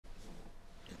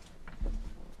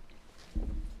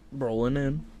rolling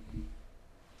in.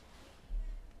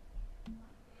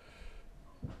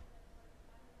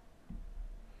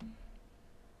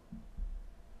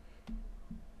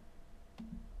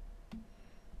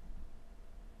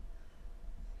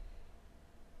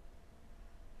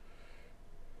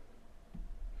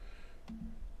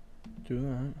 Do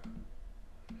that.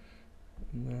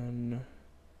 And then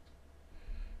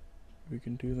we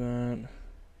can do that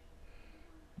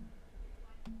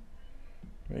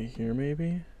right here,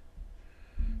 maybe.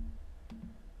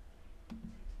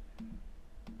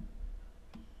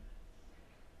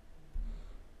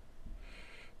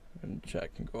 And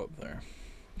chat can go up there.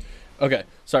 Okay,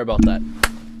 sorry about that.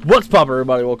 What's poppin',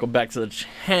 everybody? Welcome back to the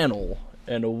channel,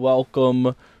 and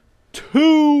welcome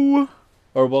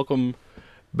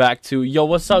back to, yo,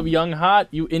 what's up, Young Hot?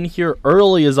 You in here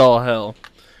early as all hell.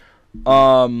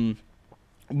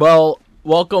 Well,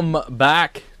 welcome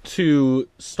back to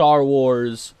Star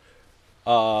Wars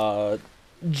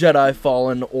Jedi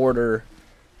Fallen Order.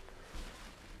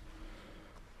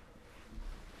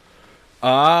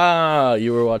 Ah,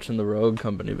 you were watching the Rogue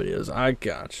Company videos. I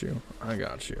got you.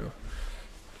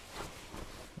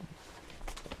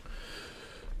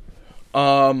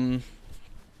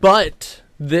 But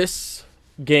this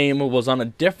game was on a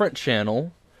different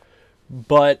channel,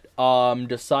 but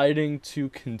deciding to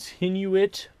continue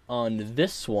it on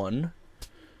this one.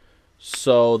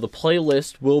 So the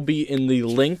playlist will be in the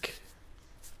link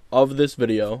of this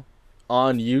video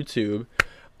on YouTube,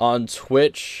 on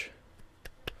Twitch.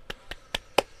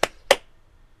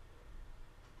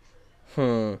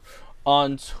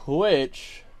 On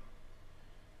Twitch,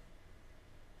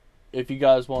 if you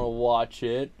guys want to watch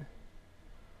it,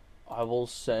 I will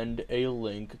send a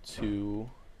link to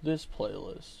this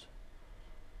playlist.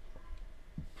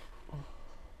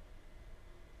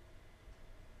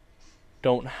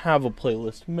 Don't have a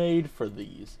playlist made for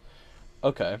these.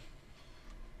 Okay.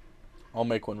 I'll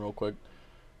make one real quick.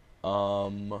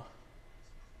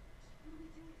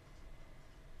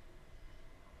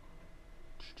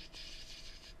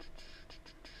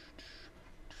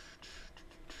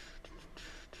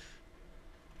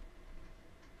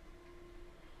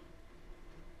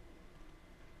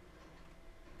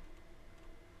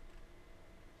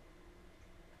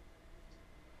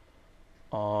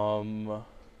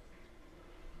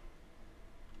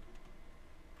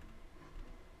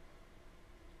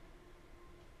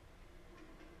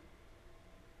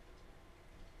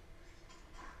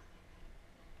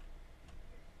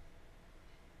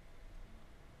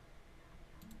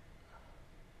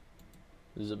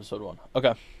 This is episode 1.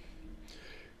 Okay.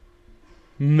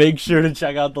 Make sure to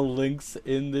check out the links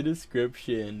in the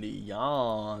description.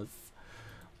 Yes.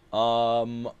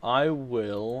 I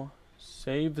will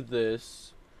save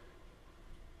this.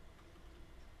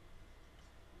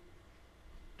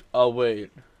 Oh, wait.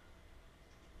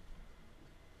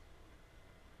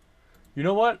 You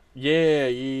know what?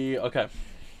 Yeah, okay.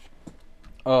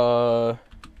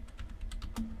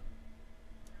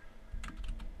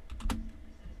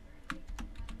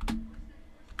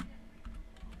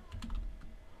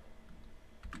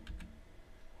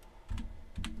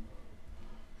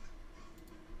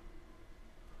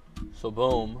 So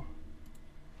boom.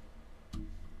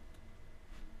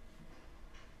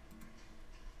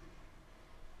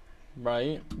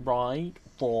 Right.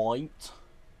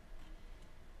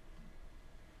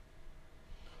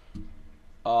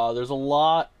 There's a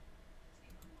lot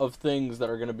of things that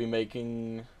are going to be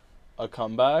making a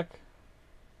comeback.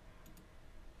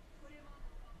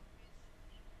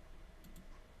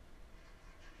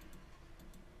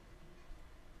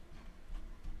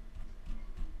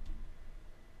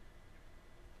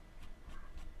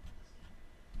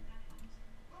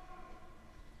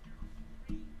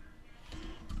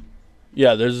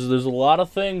 Yeah, there's a lot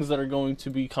of things that are going to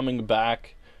be coming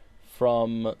back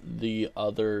from the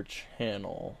other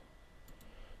channel.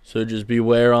 So just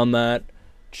beware on that.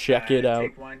 Check it out.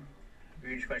 Take one.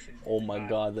 Oh my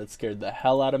god, that scared the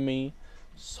hell out of me.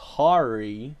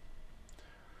 Sorry.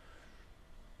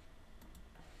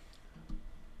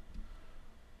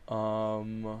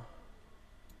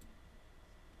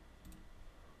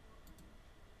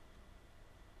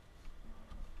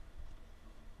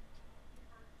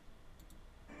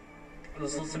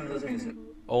 Let's listen to this music.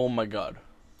 Oh my god.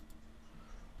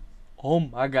 Oh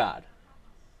my god.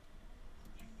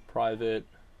 Private,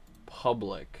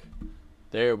 public.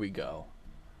 There we go.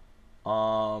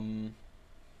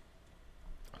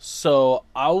 So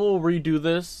I will redo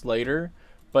this later,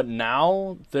 but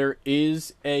now there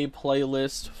is a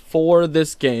playlist for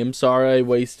this game. Sorry I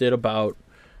wasted about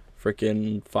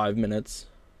freaking 5 minutes.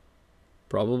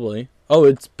 Probably. Oh,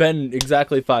 it's been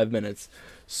exactly 5 minutes.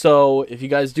 So, if you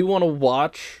guys do want to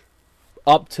watch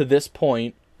up to this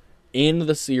point in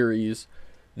the series,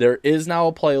 there is now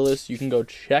a playlist. You can go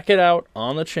check it out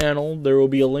on the channel. There will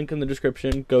be a link in the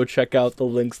description. Go check out the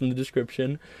links in the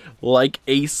description. Like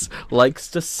Ace likes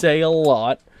to say a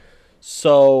lot.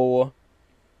 So,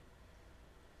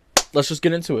 let's just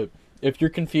get into it. If you're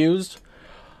confused,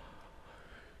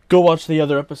 go watch the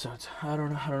other episodes. I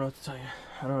don't know what to tell you.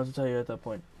 I don't know what to tell you at that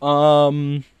point.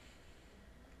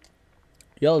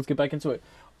 Yeah, let's get back into it.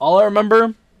 All I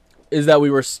remember is that we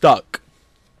were stuck.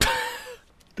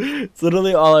 It's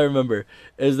literally all I remember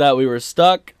is that we were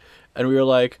stuck and we were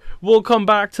like, we'll come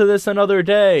back to this another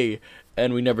day.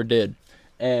 And we never did.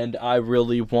 And I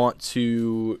really want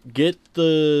to get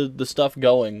the stuff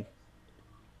going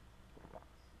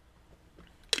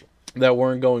that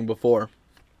weren't going before.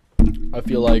 I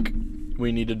feel like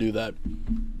we need to do that.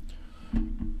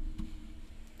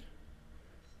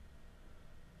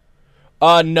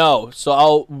 No.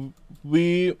 So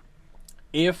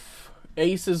if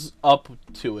Ace is up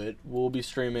to it, we'll be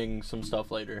streaming some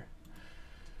stuff later.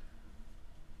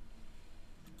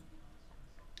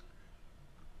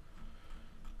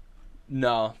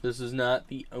 No, this is not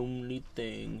the only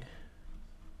thing.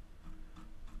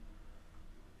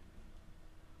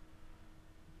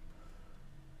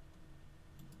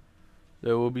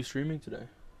 That we'll be streaming today.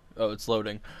 Oh, it's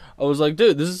loading. I was like,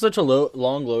 dude, this is such a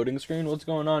long loading screen. What's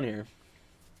going on here?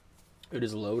 It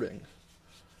is loading.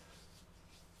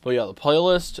 But yeah, the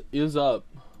playlist is up.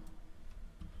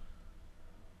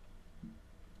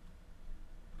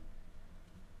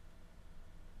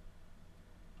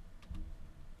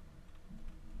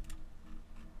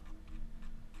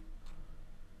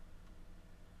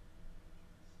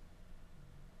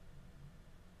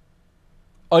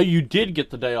 Oh, you did get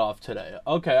the day off today.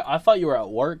 Okay, I thought you were at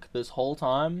work this whole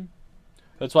time.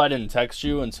 That's why I didn't text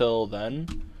you until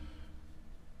then.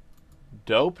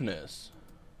 Dopeness.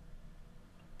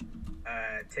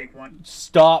 Take one.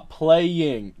 Stop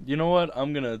playing. You know what?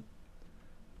 I'm gonna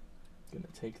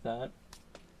take that.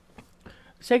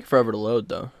 It's taking forever to load,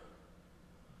 though.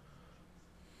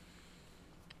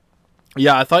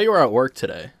 Yeah, I thought you were at work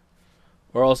today.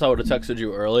 Or else I would have texted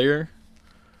you earlier.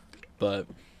 But...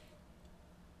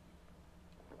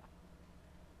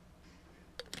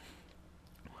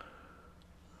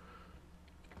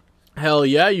 hell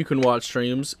yeah, you can watch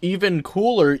streams. Even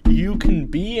cooler, you can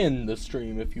be in the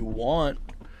stream if you want.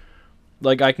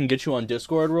 Like, I can get you on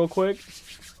Discord real quick.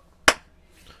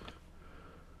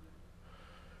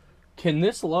 Can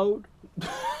this load?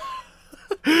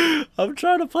 I'm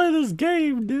trying to play this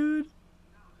game, dude.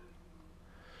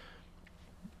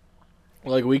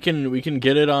 Like, we can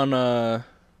get it on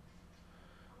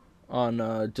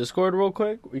Discord real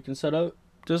quick. We can set up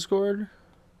Discord.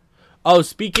 Oh,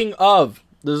 speaking of,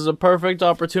 this is a perfect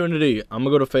opportunity. I'm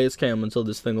gonna go to Facecam until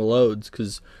this thing loads,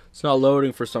 because it's not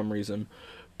loading for some reason.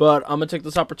 But I'm gonna take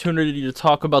this opportunity to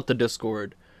talk about the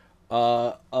Discord.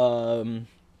 Something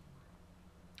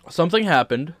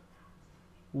happened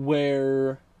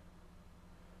where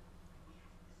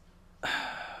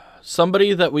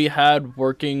somebody that we had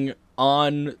working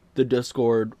on the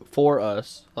Discord for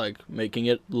us, like making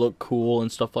it look cool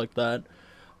and stuff like that,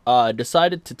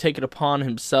 decided to take it upon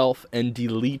himself and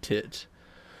delete it.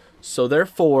 So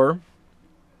therefore,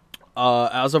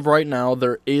 as of right now,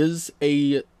 there is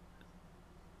a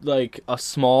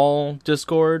small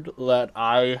Discord that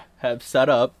I have set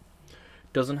up.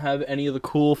 Doesn't have any of the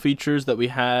cool features that we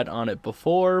had on it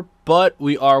before, but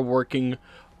we are working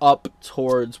up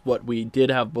towards what we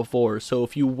did have before. So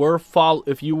if you were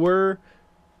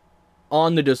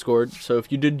on the Discord, so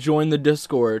if you did join the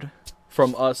Discord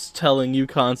from us telling you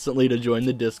constantly to join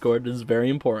the Discord, this is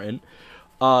very important.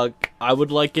 I would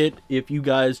like it if you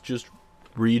guys just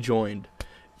rejoined,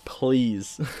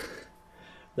 please.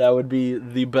 That would be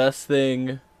the best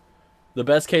thing. The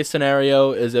best case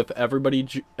scenario is if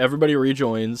everybody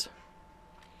rejoins.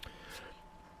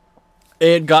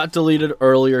 It got deleted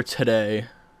earlier today,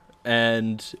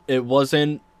 and it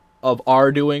wasn't of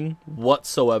our doing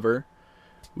whatsoever.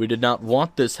 We did not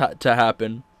want this to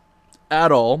happen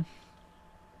at all.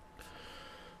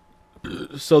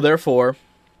 So therefore,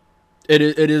 it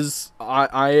is.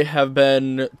 I have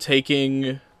been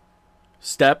taking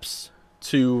steps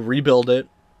to rebuild it,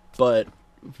 but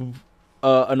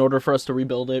in order for us to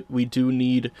rebuild it, we do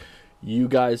need you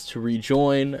guys to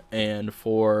rejoin, and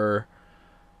for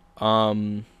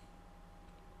me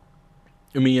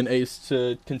and Ace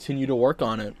to continue to work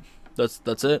on it.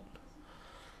 That's it.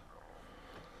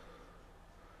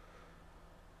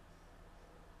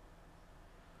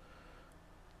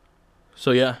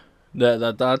 So yeah,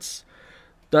 that's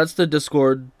that's the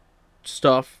Discord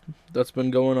stuff that's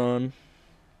been going on.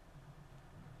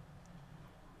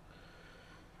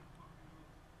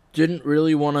 Didn't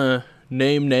really want to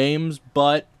name names,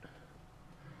 but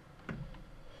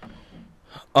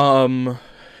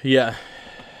yeah.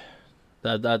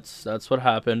 That's what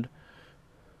happened.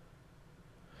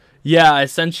 Yeah, I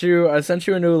sent you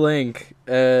a new link,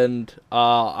 and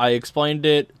I explained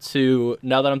it to,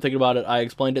 now that I'm thinking about it, I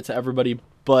explained it to everybody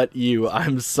but you.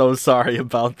 I'm so sorry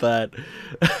about that.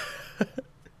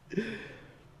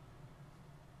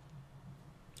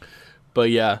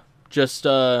 But yeah, just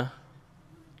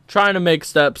trying to make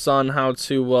steps on how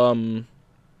to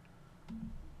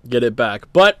get it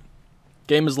back. But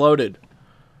game is loaded.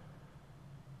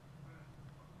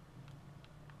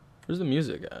 Where's the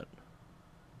music at?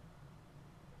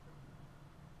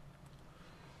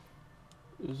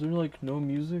 Is there like no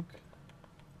music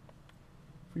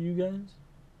for you guys?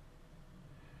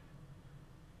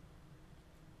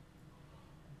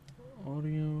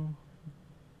 Audio,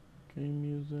 game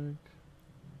music.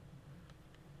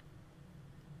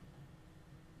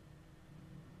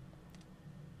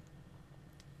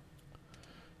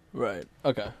 Right,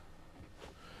 okay.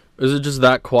 Is it just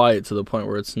that quiet to the point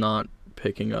where it's not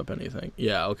picking up anything?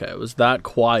 Yeah, okay. It was that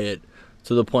quiet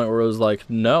to the point where it was like,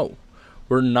 no,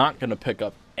 we're not going to pick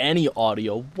up any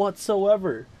audio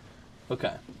whatsoever.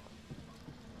 Okay.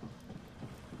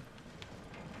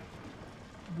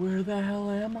 Where the hell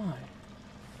am I?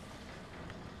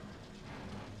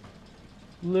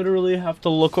 Literally have to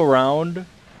look around.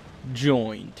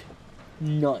 Joined.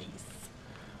 Nice.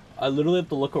 I literally have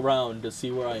to look around to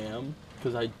see where I am,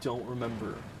 because I don't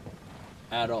remember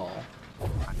at all. A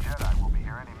Jedi will be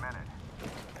here any minute.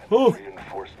 Oh!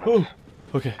 Reinforcements. Oh!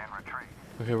 Okay. And retreat.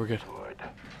 Okay, we're good. Good.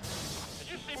 Did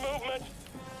you see movement?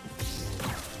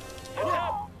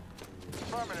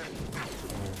 Affirmative.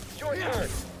 Your turn.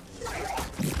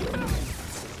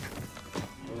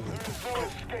 There is no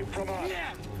escape from us.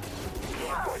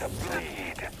 You're going to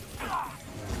bleed.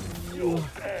 You'll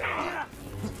pay.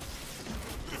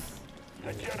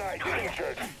 The Jedi's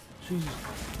injured. Jesus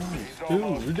He's Christ,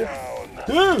 almost dude. down.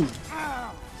 Dude!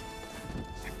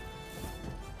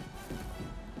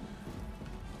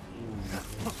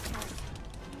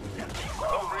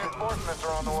 Those reinforcements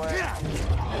are on the way.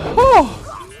 Oh!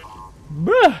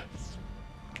 Bruh!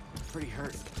 Pretty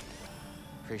hurt.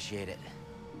 Appreciate it.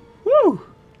 Woo!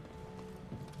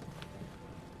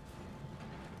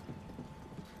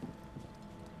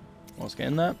 I'll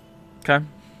scan that. Okay.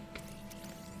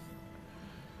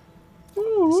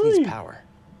 This needs power.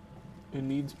 It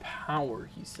needs power,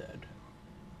 he said.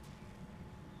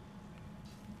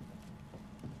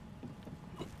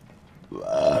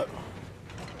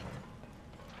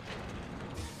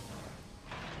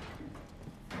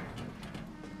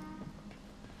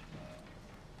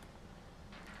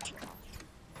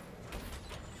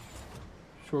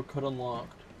 Shortcut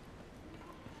unlocked.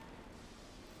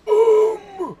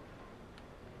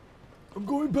 I'm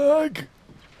going back.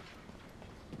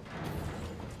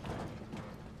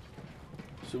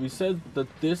 So we said that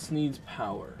this needs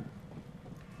power.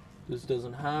 This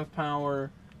doesn't have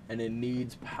power, and it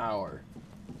needs power.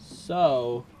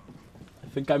 So, I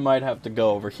think I might have to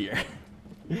go over here.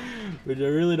 Which I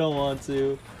really don't want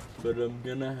to, but I'm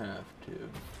gonna have to.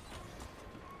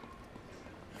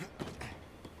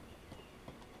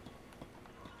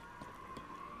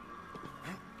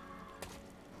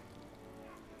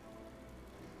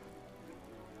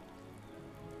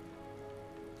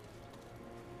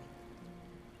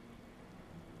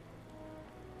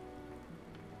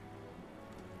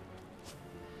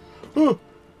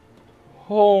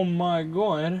 Oh my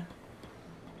god.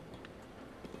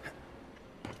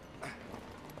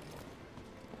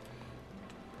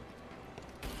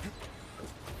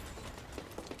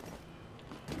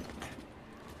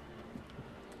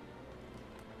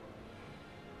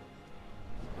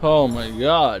 Oh my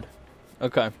god.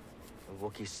 Okay. A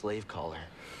Wookiee slave collar.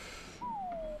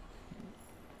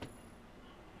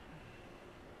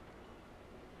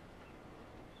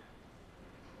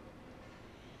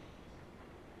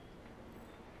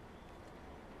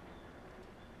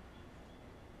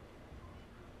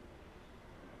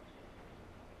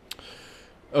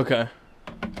 Okay.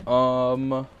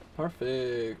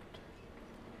 Perfect.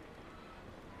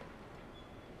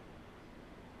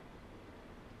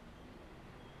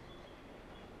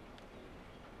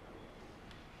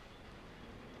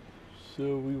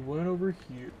 So we went over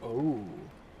here. Oh.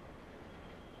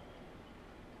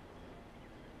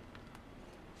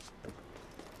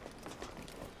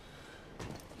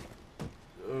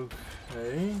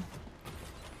 Okay.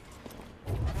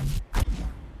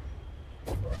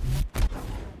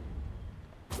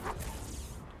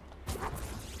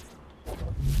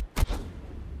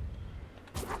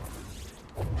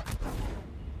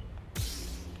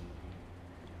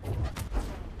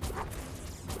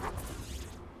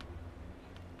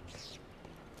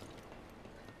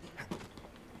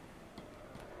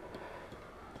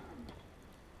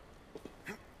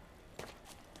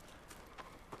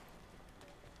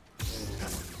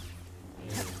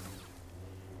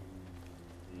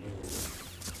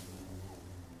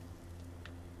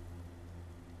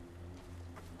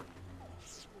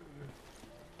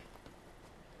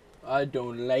 I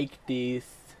don't like this.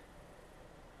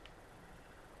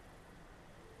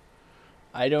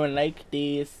 I don't like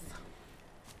this.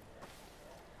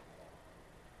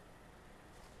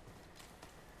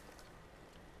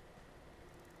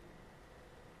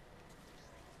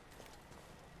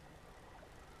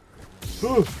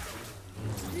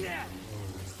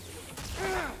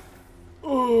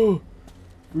 Oh,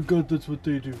 forgot that's what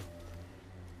they do.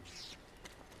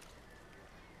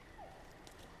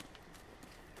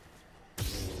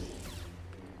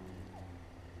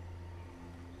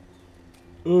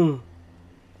 Ugh.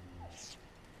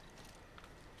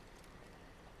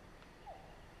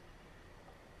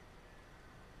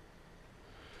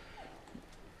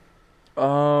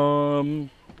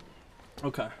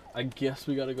 Okay, I guess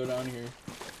we gotta go down here.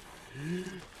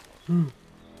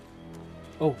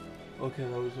 Oh, okay,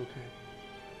 that was okay.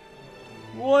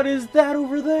 What is that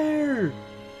over there?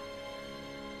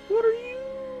 What are you,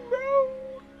 bro?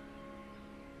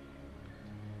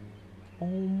 Oh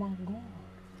my god.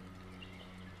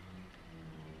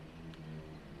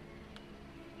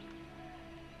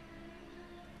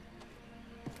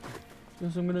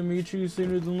 Guess I'm gonna meet you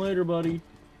sooner than later, buddy.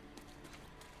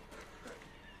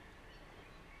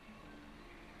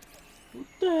 What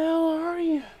the hell are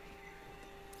you?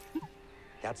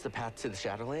 That's the path to the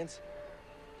Shadowlands?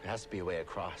 There has to be a way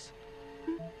across.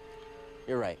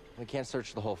 You're right. We can't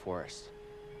search the whole forest.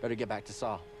 Better get back to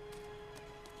Saw.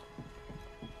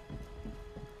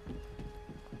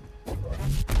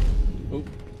 Oh.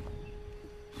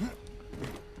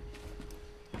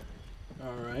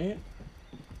 Alright.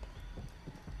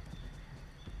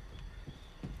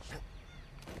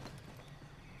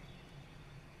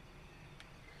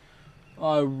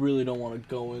 I really don't want to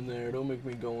go in there. Don't make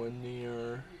me go in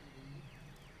there.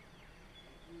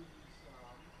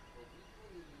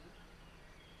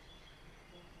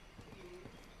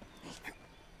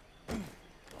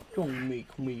 Don't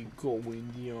make me go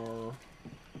in there.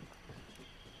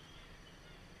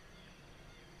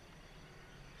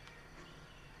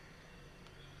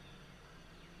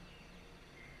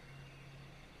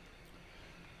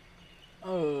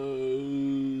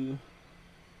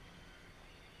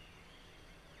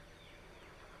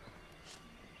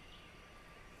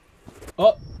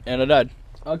 Oh, and I died.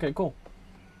 Okay, cool.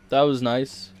 That was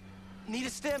nice. Need a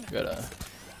stim? Gotta.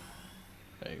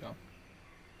 There you go.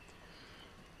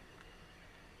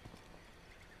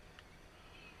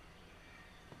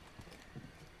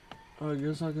 I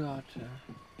guess I got to.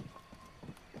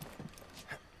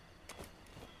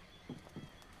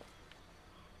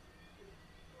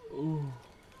 Ooh.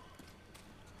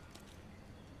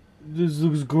 This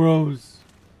looks gross.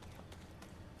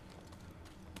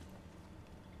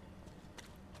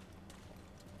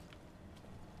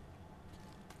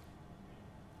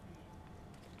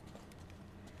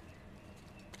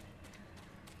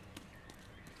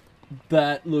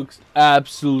 That looks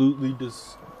absolutely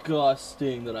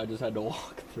disgusting that I just had to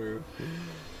walk through.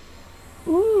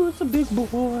 Ooh, it's a big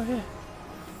boy.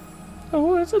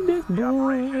 Oh, it's a big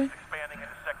boy. Expanding into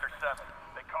Sector 7.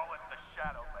 They call it the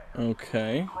Shadowlands.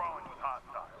 Okay. Crawling with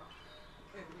hostiles.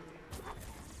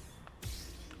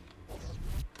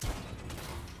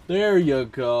 There you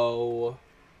go.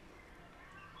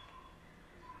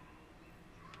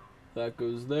 That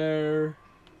goes there.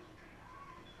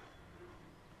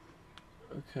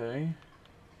 Okay.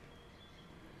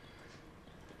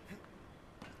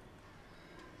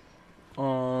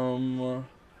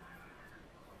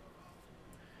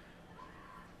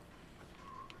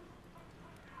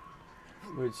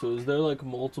 Wait, so is there like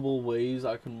multiple ways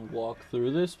I can walk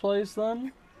through this place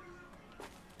then?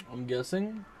 I'm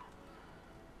guessing.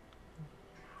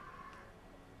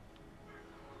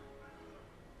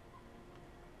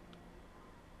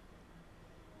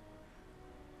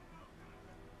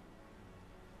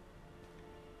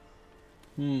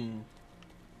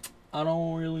 I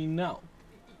don't really know.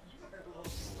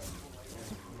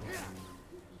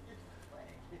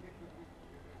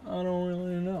 I don't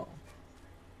really know.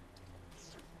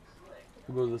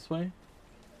 We'll go this way.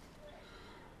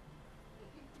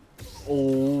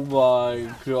 Oh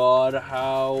my god,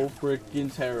 how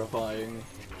freaking terrifying.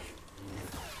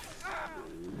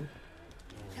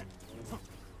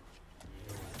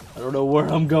 I don't know where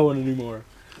I'm going anymore.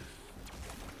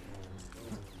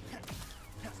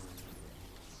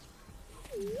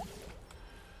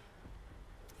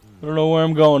 I don't know where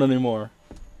I'm going anymore.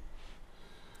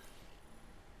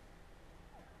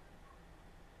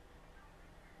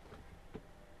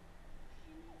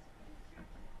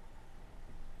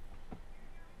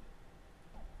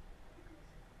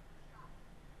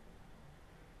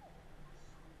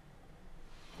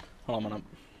 Hold on a minute.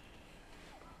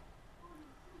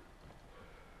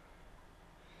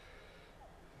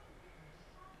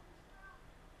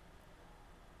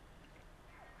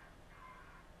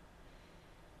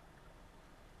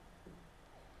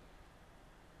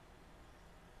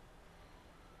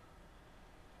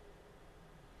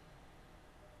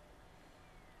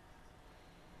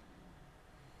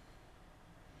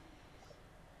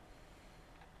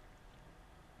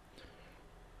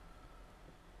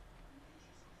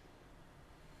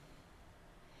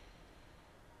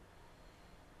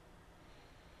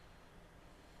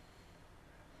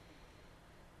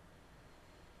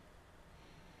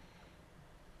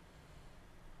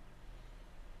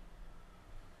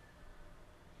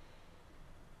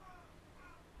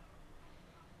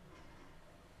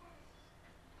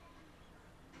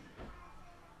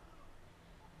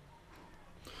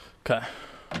 Okay.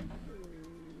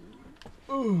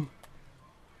 Ooh.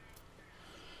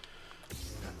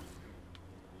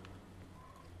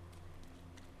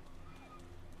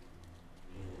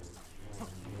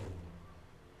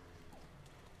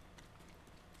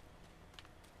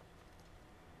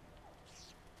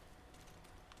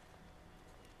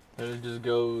 And it just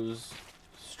goes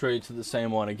straight to the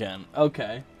same one again.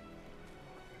 Okay.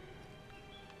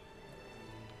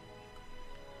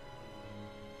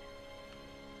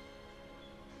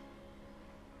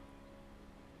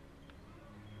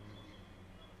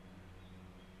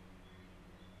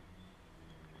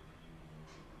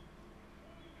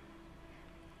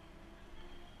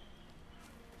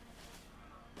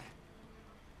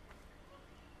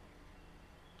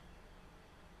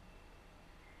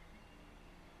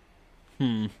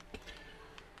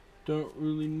 Don't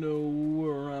really know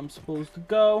where I'm supposed to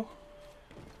go.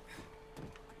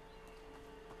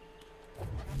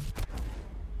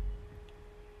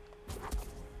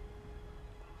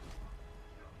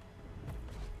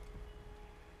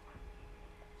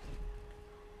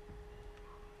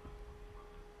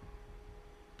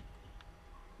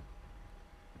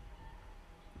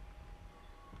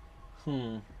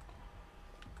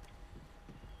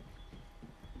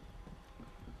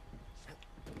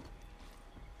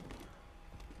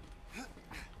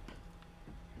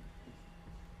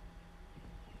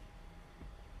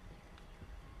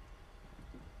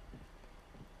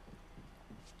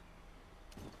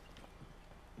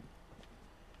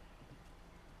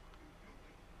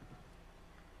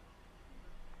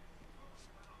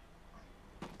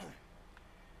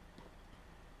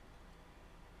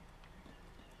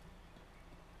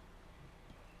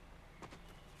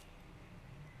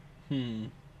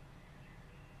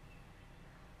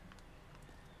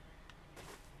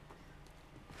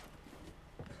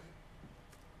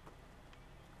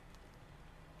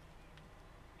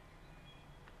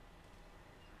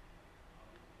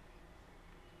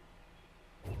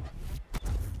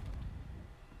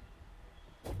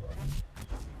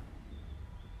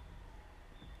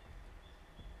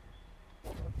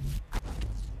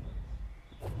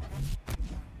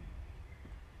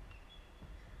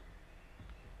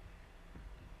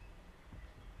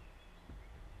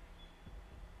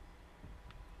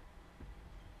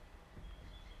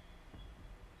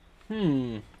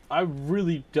 I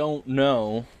really don't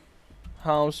know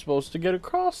how I'm supposed to get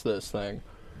across this thing.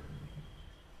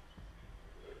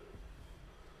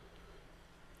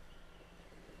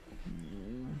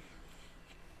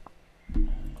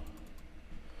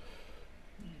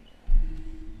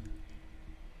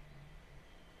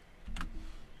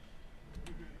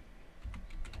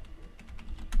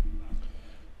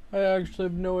 I actually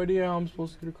have no idea how I'm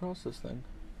supposed to get across this thing.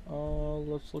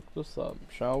 Let's look this up,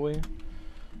 shall we?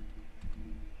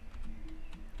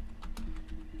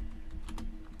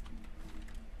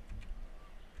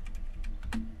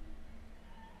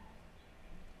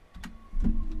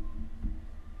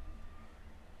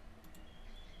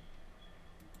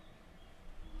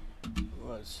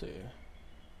 Let's see.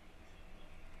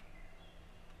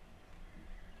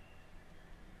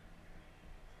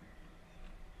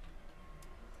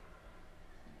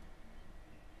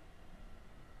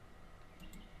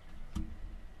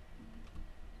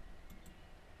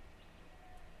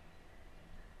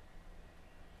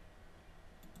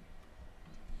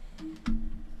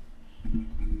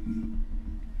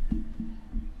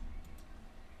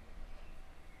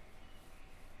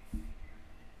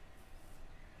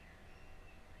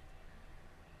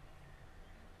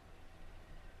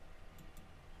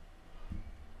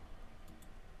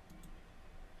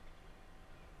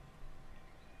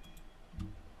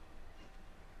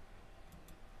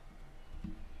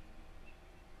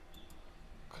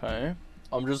 Okay.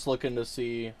 I'm just looking to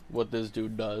see what this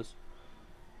dude does.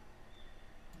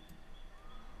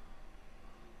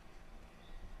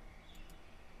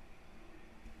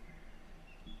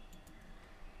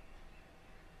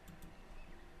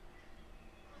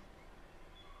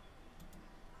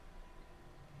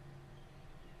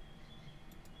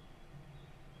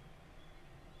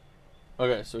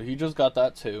 Okay, so he just got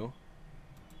that too.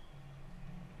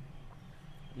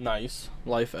 Nice.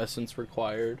 Life essence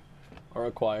required. Or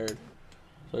acquired.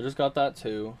 So I just got that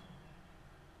too.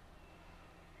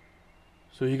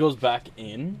 So he goes back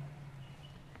in.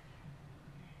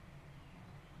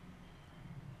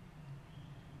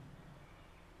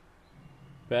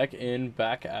 Back in,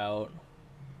 back out.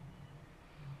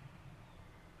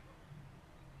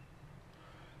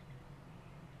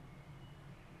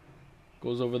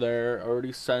 Goes over there.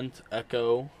 Already sent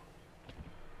Echo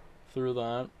through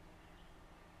that.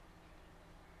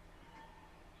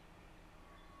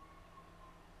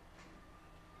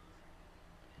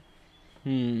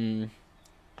 Hmm.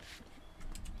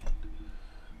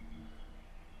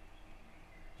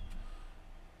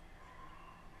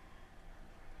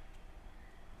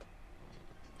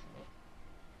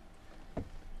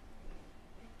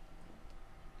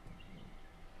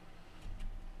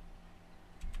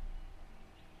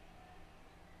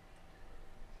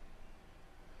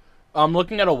 I'm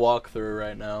looking at a walkthrough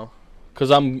right now,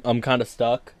 cause I'm kind of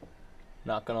stuck.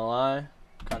 Not gonna lie,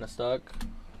 kind of stuck.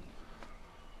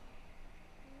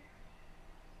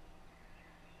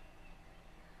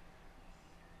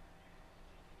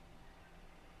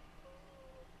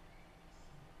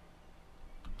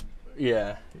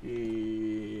 Yeah.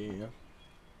 Yeah.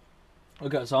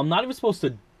 Okay, so I'm not even supposed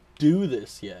to do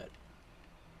this yet.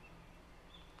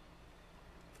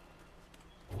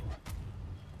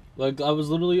 Like, I was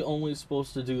literally only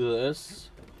supposed to do this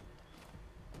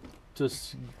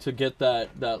to get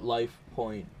that life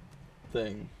point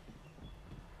thing.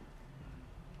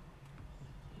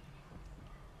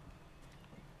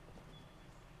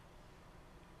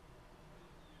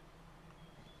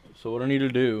 So what do I need to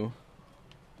do?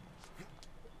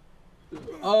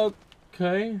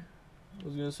 Okay. I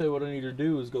was gonna say what I need to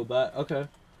do is go back. Okay.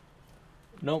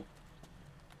 Nope.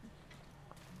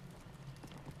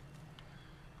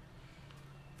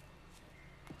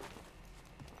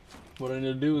 What I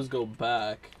need to do is go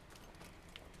back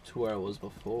to where I was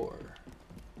before.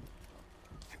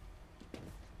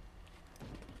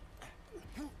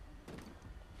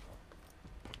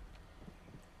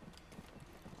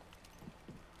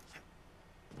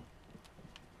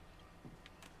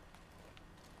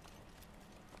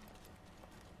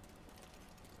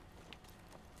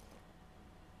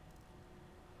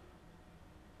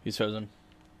 He's frozen.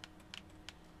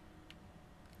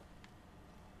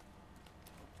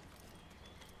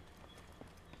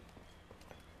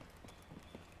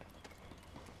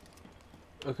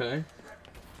 Okay.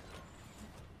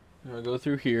 I'm gonna go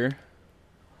through here.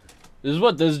 This is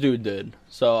what this dude did.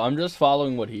 So I'm just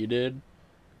following what he did.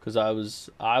 Cause I was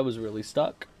really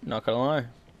stuck. Not gonna lie.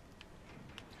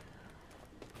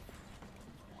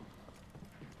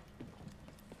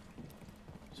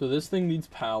 So this thing needs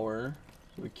power.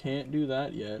 So we can't do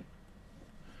that yet.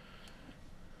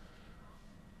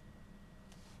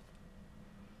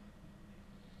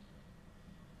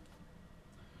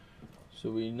 So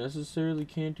we necessarily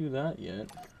can't do that yet.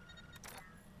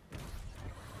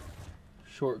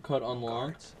 Shortcut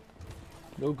unlocked.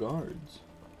 No guards.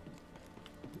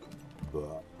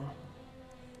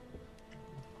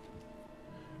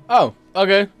 Oh,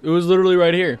 okay. It was literally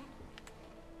right here.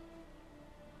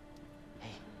 Hey,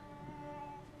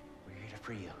 we're here to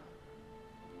free you.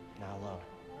 Not alone.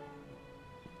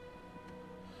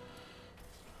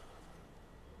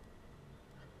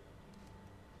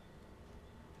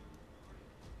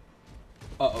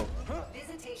 Uh-oh.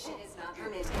 Visitation is not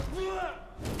permitted.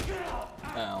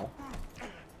 Ow.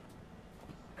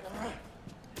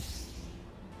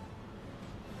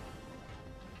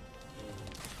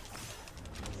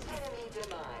 Enemy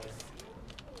demise.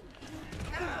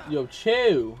 Yo,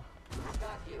 chew.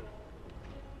 Got you.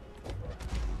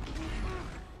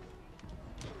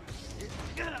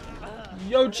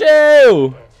 Yo,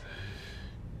 chew.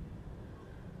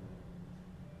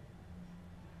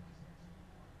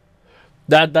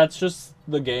 That's just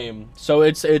the game. So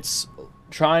it's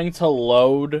trying to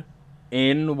load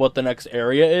in what the next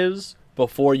area is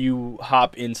before you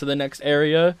hop into the next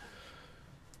area.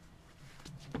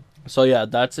 So yeah,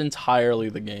 that's entirely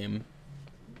the game.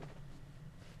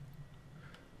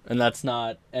 And that's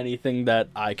not anything that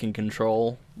I can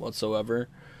control whatsoever.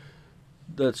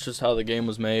 That's just how the game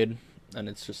was made, and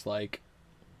it's just like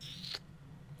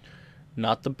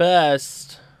not the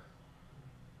best.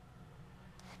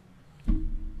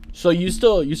 So you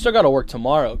still got to work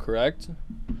tomorrow, correct?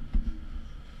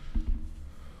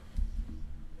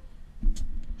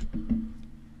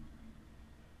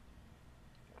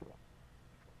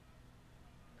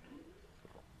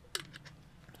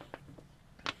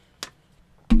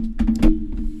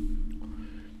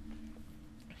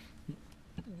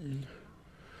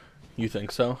 You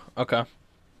think so? Okay.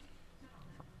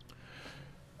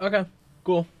 Okay,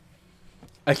 cool.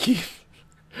 I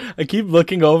keep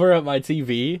looking over at my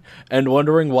TV and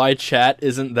wondering why chat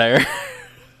isn't there.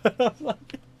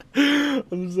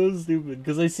 I'm so stupid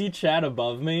because I see chat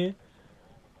above me,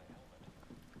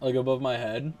 like above my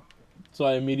head. So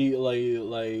I immediately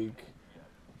like,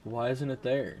 why isn't it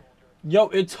there? Yo,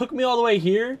 it took me all the way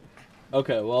here.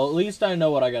 Okay, well at least I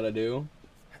know what I gotta do.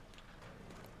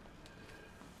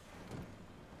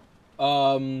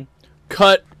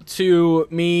 Cut to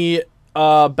me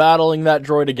battling that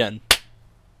droid again.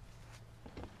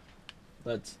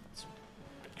 That's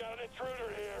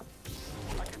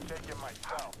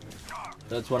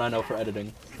That's what I know for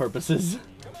editing purposes.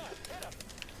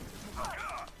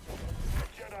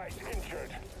 Jedi's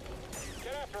injured.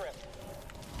 Get after him.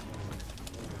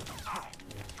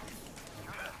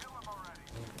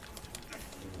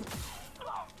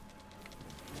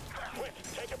 Quick,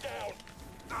 take him down.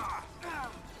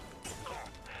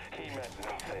 He meant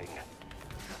nothing.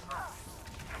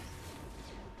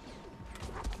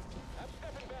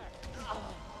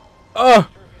 Oh!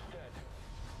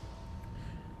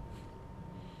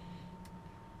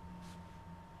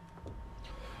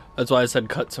 That's why I said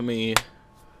cut to me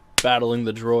battling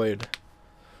the droid.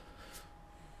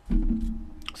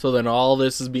 So then all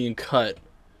this is being cut.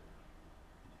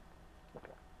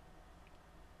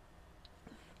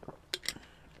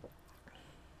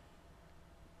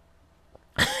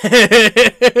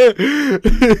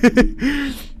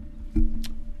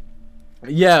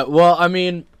 Yeah, well, I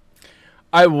mean,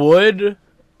 I wouldn't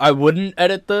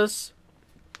edit this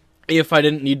if I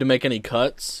didn't need to make any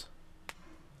cuts.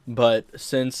 But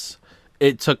since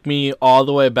it took me all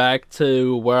the way back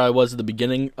to where I was at the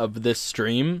beginning of this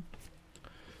stream,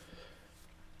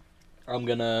 I'm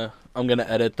gonna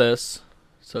edit this,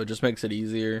 so it just makes it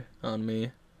easier on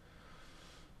me.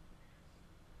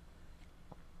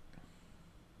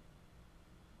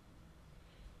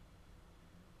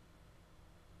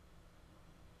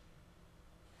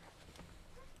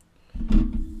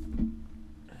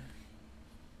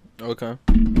 Okay.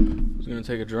 I was gonna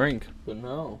take a drink, but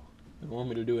no. They want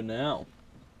me to do it now.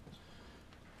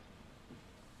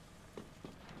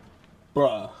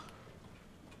 Bruh.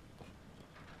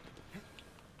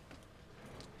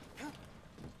 The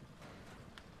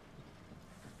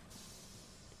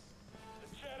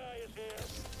Jedi is here.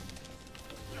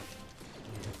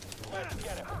 Let's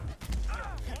get him.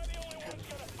 I'm the only one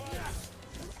gonna fight.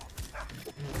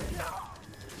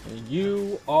 And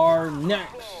you are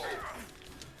next.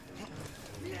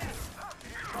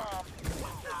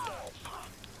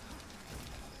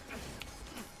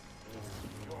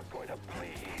 You're going to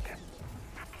bleed.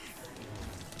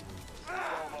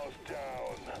 Almost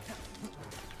down.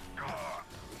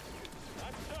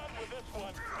 I'm done with this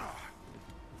one.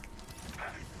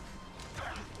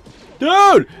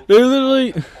 Dude! They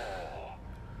literally...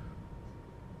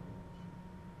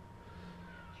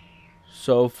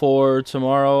 So for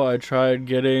tomorrow, I tried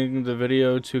getting the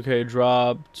video 2K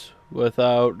dropped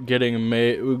without getting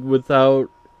majorly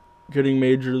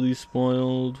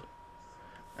spoiled,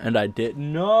 and I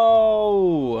didn't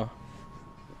know.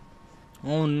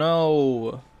 Oh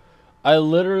no! I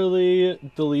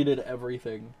literally deleted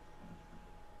everything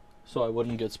so I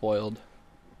wouldn't get spoiled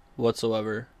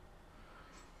whatsoever.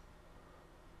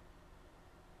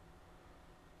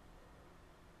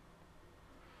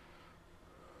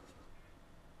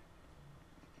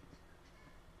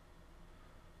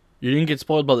 You didn't get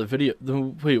spoiled by the video.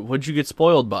 Wait, what'd you get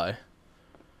spoiled by?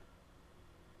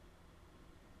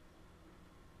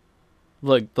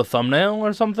 Like the thumbnail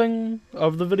or something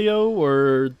of the video,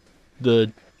 or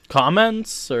the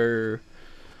comments, or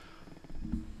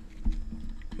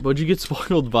what'd you get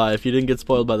spoiled by if you didn't get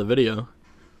spoiled by the video?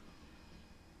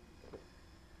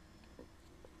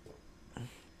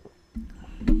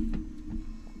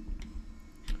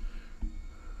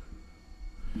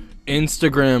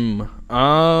 Instagram.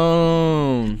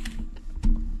 Oh.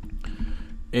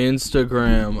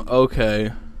 Instagram.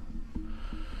 Okay.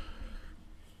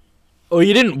 Oh,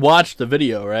 you didn't watch the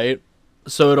video, right?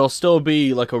 So it'll still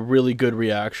be like a really good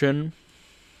reaction.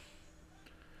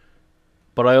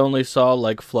 But I only saw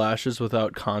like flashes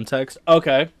without context.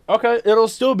 Okay. Okay. It'll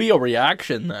still be a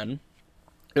reaction then.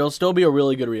 It'll still be a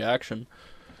really good reaction.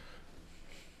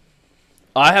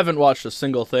 I haven't watched a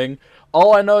single thing.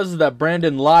 All I know is that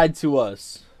Brandon lied to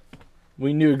us.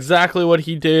 We knew exactly what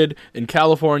he did in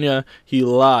California. He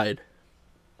lied.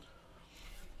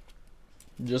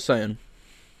 Just saying.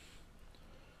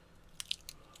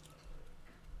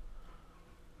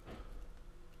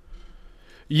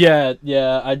 Yeah,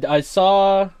 I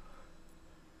saw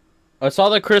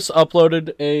that Chris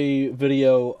uploaded a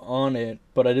video on it,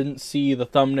 but I didn't see the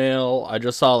thumbnail. I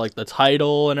just saw like the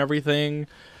title and everything.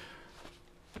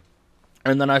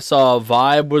 And then I saw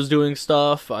Vibe was doing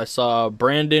stuff. I saw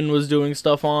Brandon was doing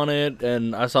stuff on it,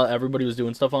 and I saw everybody was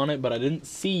doing stuff on it, but I didn't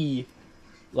see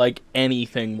like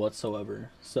anything whatsoever.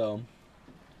 So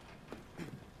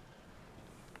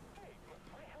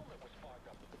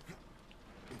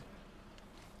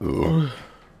you're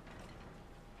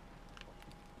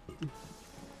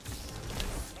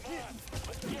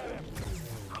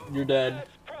dead.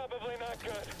 Probably not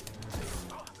good.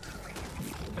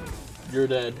 You're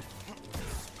dead.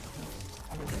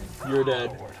 You're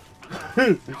dead.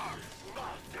 Traitor.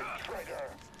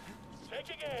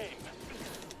 your game.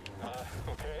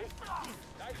 Okay.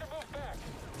 I should move back.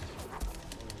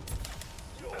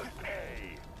 You'll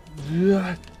pay.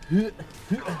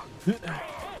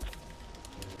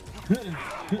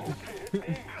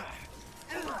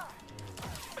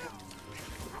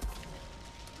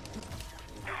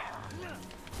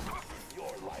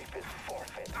 Your life is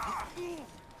forfeit.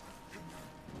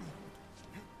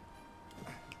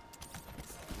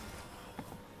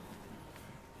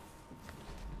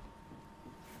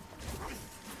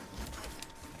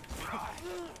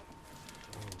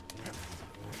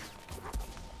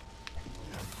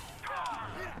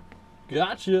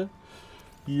 Gotcha,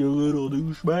 you little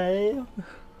douchebag.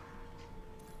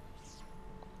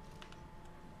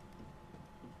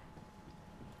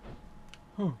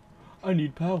 Huh, I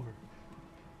need power.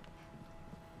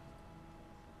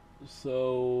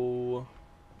 So,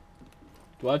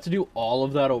 do I have to do all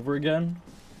of that over again?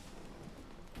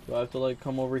 Do I have to like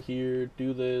come over here,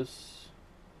 do this?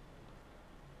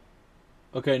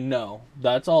 Okay, no,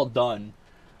 that's all done.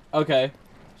 Okay,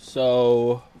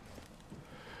 so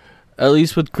at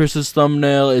least with Chris's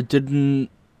thumbnail, it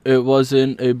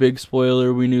wasn't a big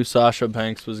spoiler. We knew Sasha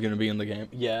Banks was gonna be in the game.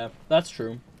 Yeah, that's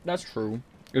true. That's true.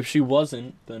 If she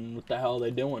wasn't, then what the hell are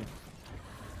they doing?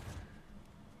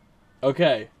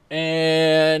 Okay,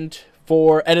 and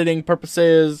for editing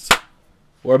purposes,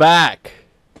 we're back.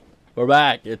 We're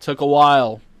back. It took a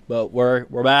while, but we're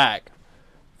back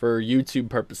for YouTube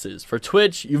purposes. For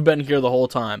Twitch, you've been here the whole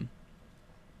time.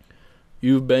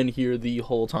 You've been here the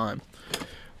whole time.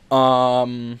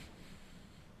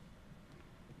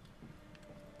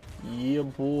 Yeah,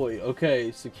 boy.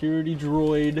 Okay, security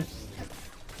droid.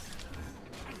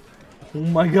 Oh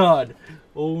my god.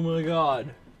 Oh my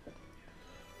god.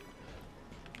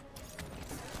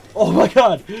 Oh my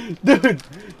god. Dude,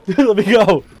 let me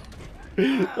go.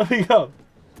 Let me go.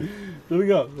 Let me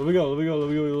go. Let me go. Let me go. Let me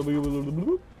go. Let me go. Let me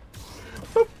go.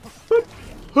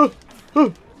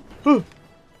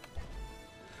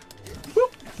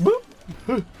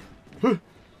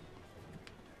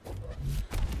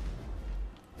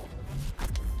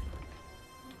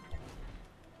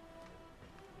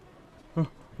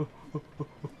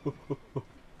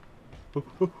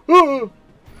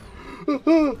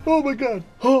 Oh my god!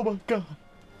 Oh my god!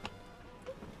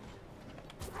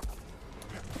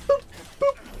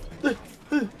 Let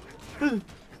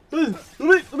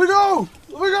me go!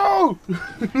 Let me go!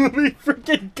 Let me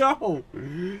freaking go!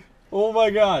 Oh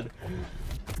my god!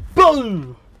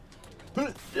 Boom!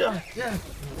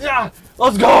 Yeah!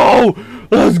 Let's go!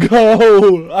 Let's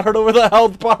go! I don't know where the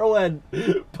health bar went,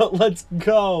 but let's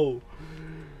go!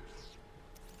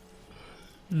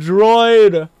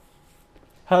 Droid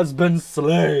has been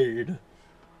slayed.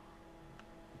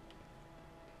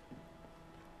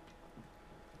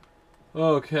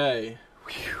 Okay.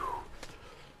 Whew.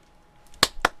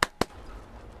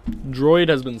 Droid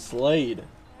has been slayed.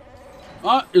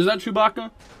 Ah, is that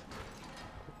Chewbacca?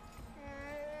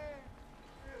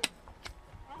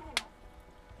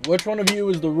 Which one of you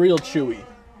is the real Chewie?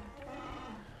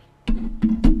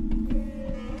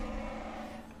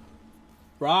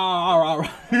 Rah, rah, rah.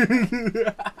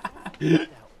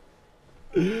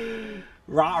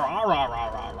 Rah, rah, rah, rah,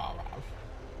 rah, rah.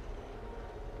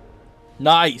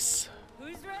 Nice.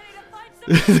 Who's ready to fight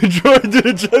The droid did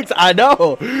the jokes. I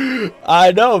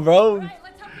know, bro. Right,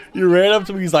 let's hope He ran up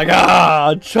to me. He's like,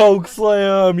 ah, choke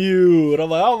slam you. And I'm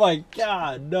like, oh my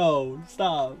god, no,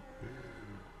 stop.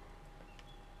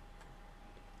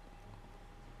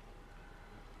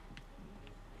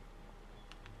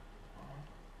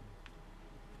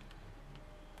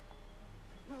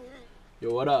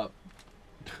 Yo, what up?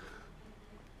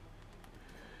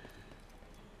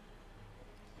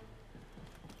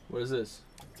 What is this?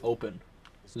 Open.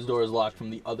 This door is locked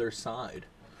from the other side.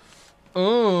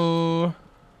 Oh.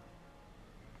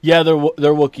 Yeah, they're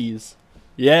Wookiees.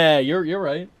 Yeah, you're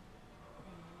right.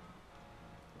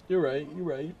 You're right. You're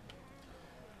right.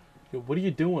 Yo, what are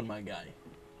you doing, my guy?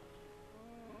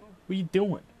 What are you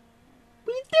doing? What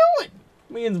are you doing?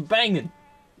 Man's banging.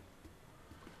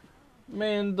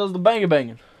 Man does the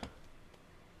banging.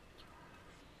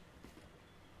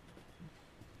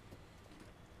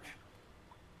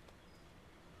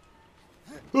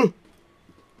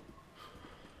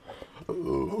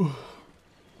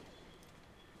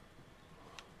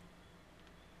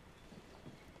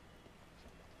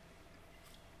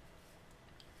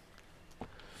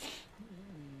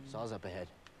 Saw's up ahead.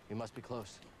 We must be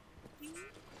close.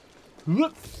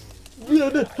 You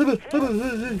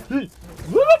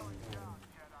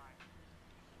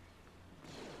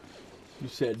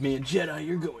said, man, Jedi,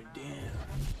 you're going down.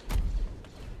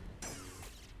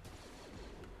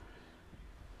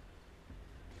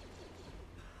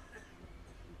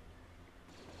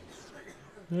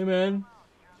 Hey man.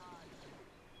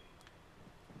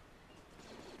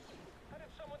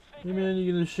 Hey man,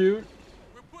 you gonna shoot?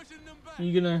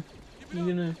 You gonna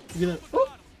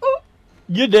oh, oh.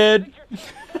 You dead.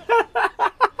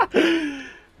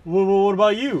 What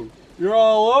about you? You're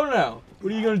all alone now.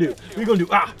 What are you gonna do? What are you gonna do?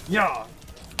 Ah, yeah.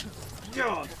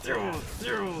 Yeah,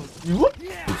 whoop.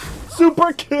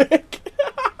 Super kick.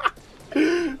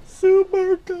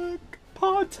 Super kick.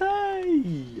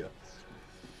 Party.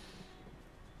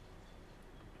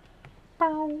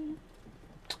 Bow.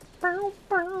 Bow,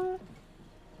 bow.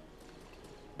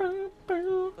 Bow,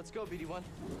 bow. Let's go, BD1.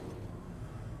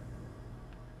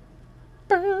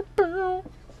 Bow, bow.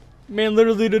 Man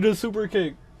literally did a super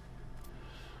kick.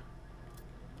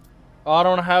 I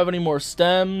don't have any more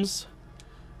stems.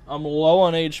 I'm low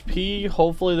on HP.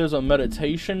 Hopefully there's a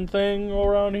meditation thing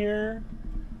around here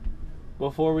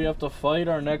before we have to fight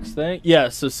our next thing. Yeah,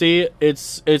 so see,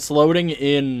 it's loading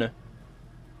in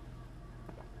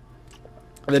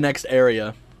the next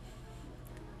area.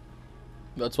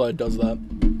 That's why it does that.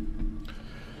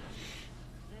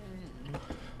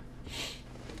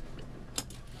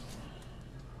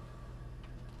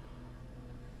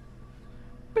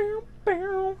 Bow,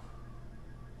 bow.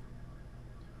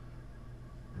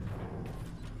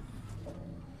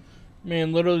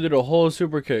 Man, literally did a whole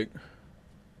super kick.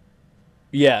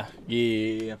 Yeah.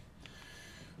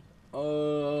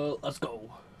 Let's go.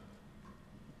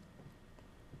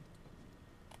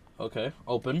 Okay,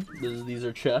 open. These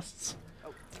are chests.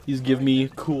 These give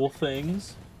me cool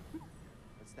things.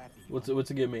 What's that be? What's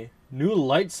it give me? New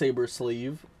lightsaber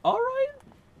sleeve. All right.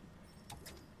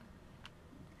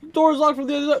 Door's locked from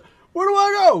the other side. Where do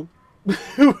I go?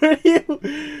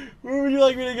 Where would you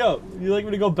like me to go? Would you like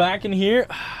me to go back in here?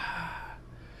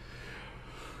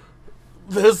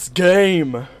 This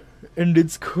game and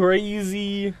its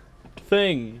crazy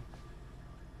thing.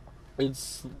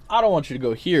 I don't want you to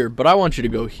go here, but I want you to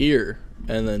go here,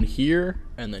 and then here,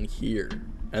 and then here,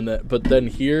 and then but then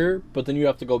here, but then you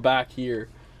have to go back here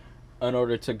in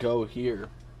order to go here.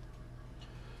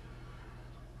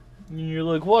 And you're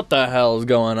like, what the hell is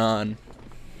going on?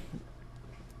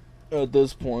 At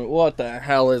this point, what the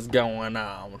hell is going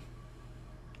on?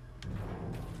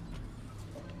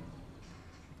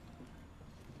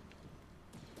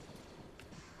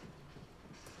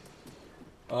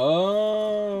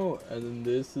 Oh, and then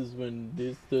this is when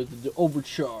this does the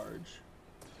overcharge.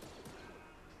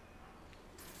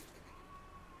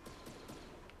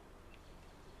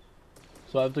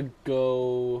 So I have to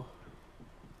go.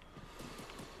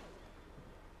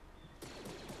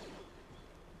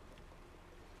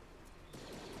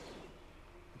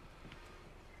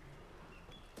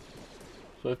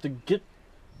 So I have to get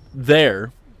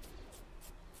there.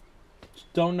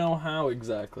 Just don't know how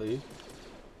exactly.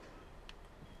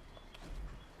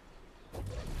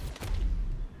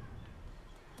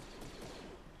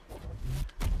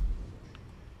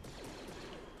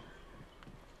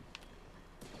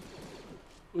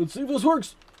 Let's see if this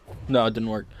works. No, it didn't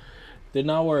work. Did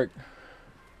not work.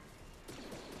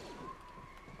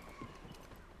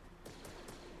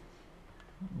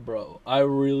 Bro, I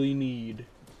really need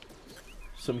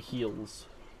some heals.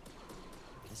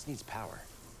 This needs power.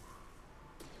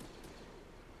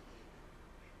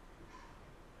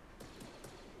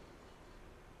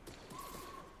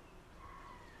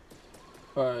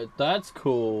 Alright, that's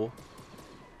cool.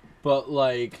 But,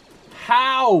 like,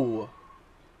 how?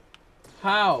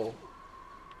 How?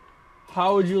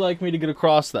 How would you like me to get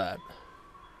across that?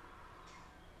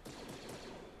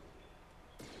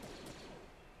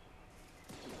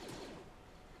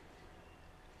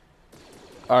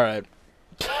 Alright.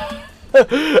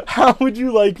 How would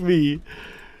you like me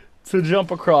to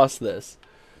jump across this?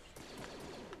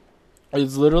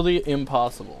 It's literally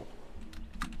impossible.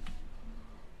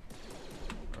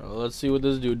 Let's see what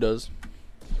this dude does.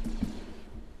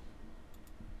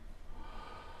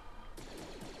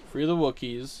 Free the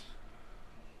Wookiees.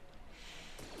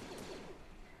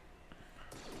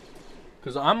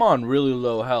 Because I'm on really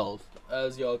low health,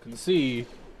 as y'all can see.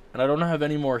 And I don't have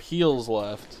any more heals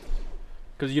left.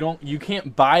 Because you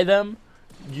can't buy them.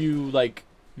 You, like,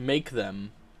 make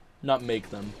them. Not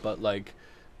make them, but, like,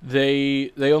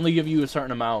 they only give you a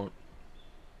certain amount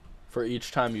for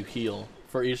each time you heal.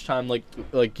 For each time,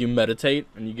 like you meditate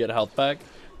and you get health back,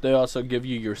 they also give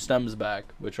you your stems back,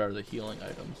 which are the healing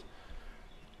items.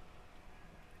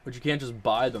 But you can't just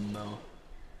buy them, though.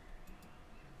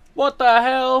 What the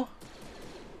hell?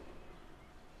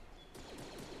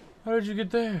 How did you get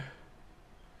there?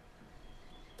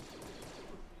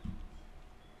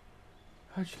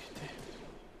 How'd you get there?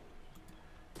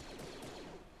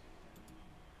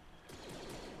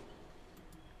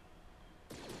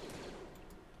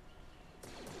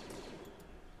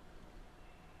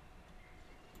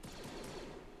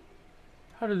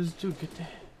 How did this dude get there?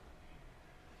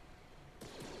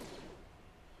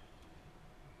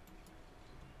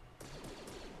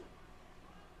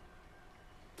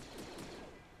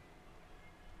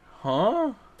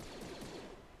 Huh?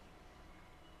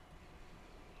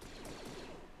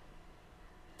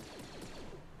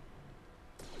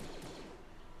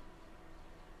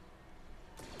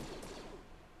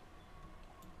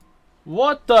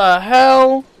 What the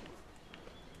hell?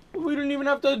 We didn't even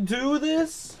have to do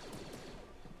this?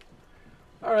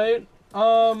 Alright,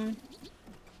 I'm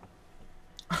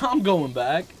going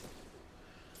back.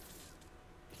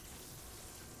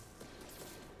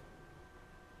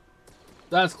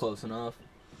 That's close enough.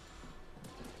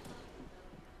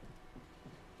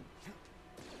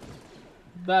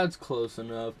 That's close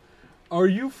enough. Are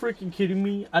you freaking kidding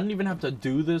me? I didn't even have to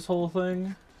do this whole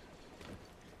thing.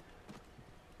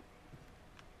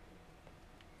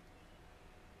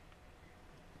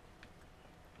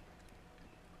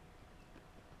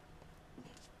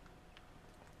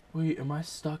 Wait, am I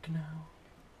stuck now?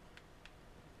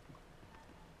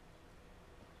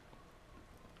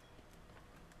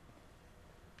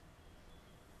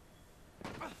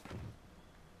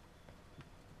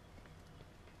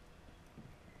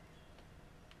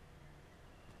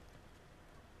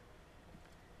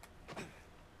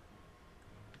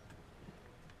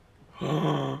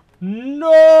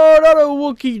 No, not a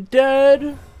Wookiee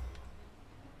dead.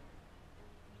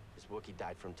 This Wookiee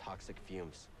died from toxic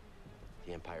fumes.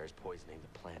 The Empire is poisoning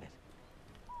the planet.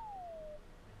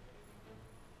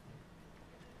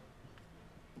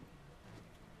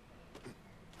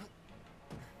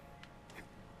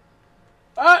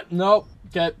 Ah, nope.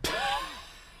 Okay.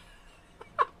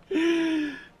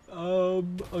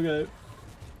 Okay.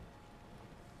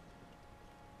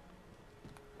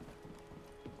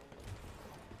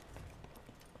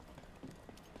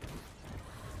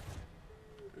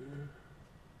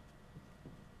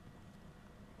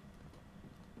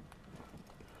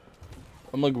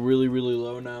 I'm like really, really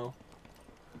low now.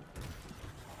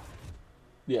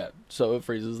 Yeah, so it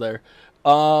freezes there.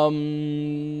 Okay.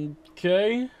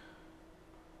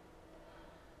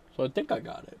 So I think I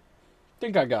got it. I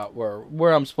think I got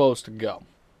where I'm supposed to go.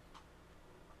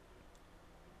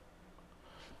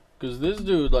 Cause this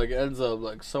dude like ends up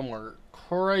like somewhere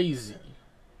crazy.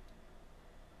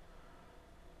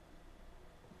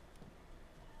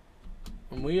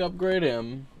 When we upgrade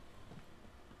him.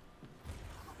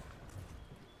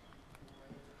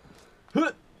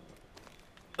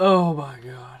 Oh my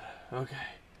god. Okay.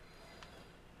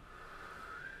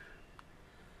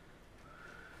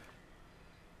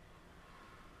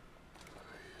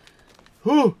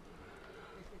 Whew.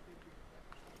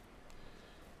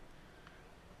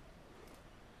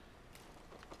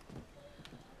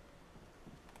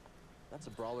 That's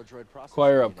a brawler droid processor.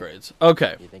 Acquire unit. upgrades.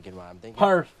 Okay. You thinking what I'm thinking?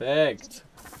 Perfect.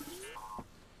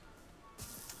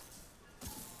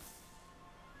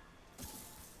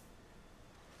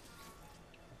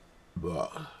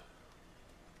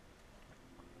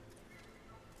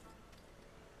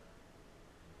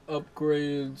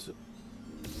 Upgrades.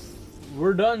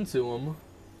 We're done to them.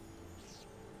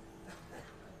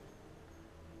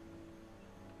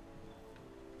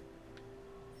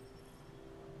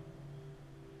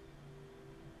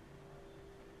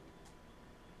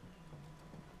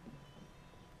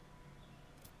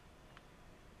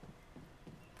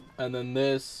 And then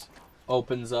this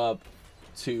opens up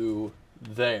to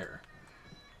there.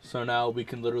 So now we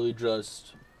can literally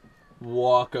just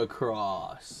walk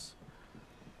across.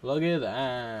 Look at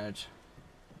that.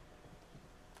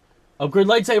 Upgrade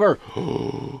lightsaber.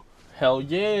 Hell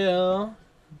yeah.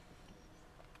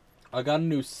 I got a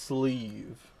new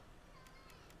sleeve.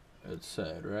 It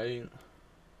said, right?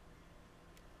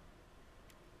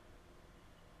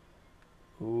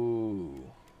 Ooh.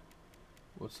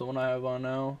 What's the one I have on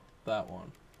now? That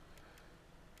one.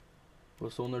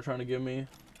 What's the one they're trying to give me?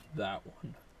 That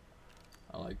one.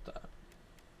 I like that.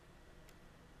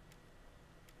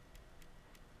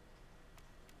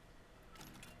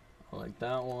 I like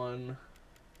that one.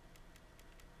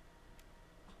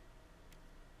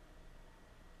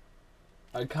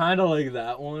 I kind of like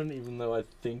that one, even though I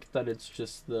think that it's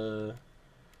just the...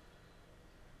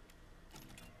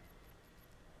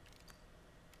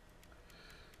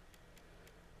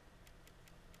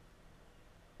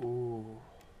 Ooh.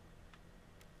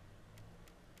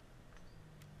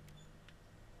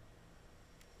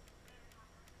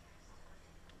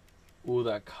 Ooh,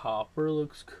 that copper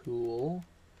looks cool.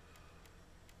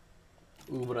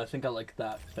 Ooh, but I think I like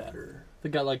that better. I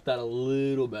think I like that a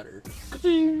little better.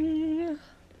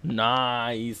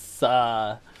 Nice.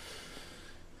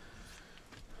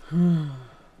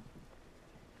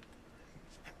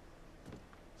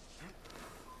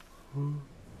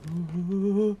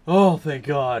 Oh, thank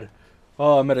God.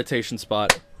 Oh, meditation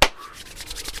spot.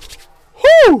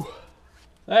 Whew!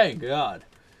 Thank God.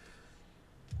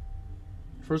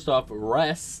 First off,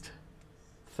 rest.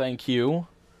 Thank you.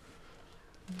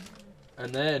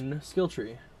 And then, skill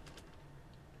tree.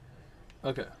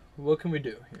 Okay, what can we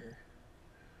do here?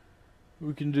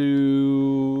 We can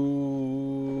do...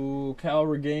 Cal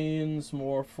regains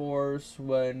more force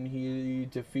when he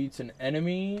defeats an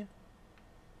enemy.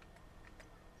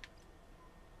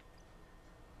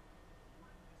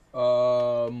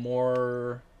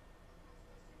 More...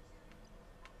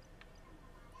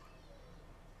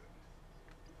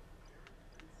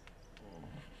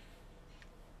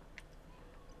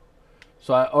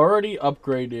 So I already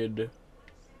upgraded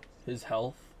his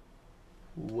health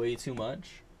way too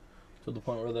much. To the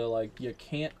point where they're like, you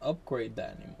can't upgrade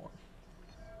that anymore.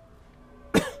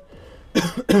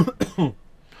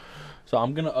 So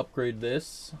I'm going to upgrade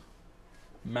this.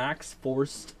 Max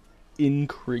force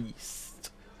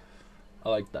increased. I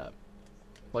like that.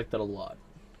 I like that a lot.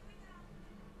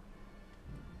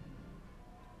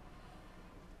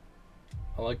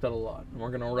 I like that a lot. And we're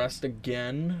going to rest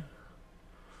again.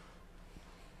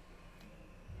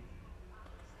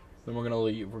 Then we're going to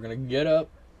leave. We're going to get up.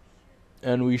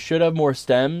 And we should have more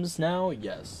stems now.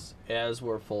 Yes. As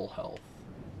we're full health.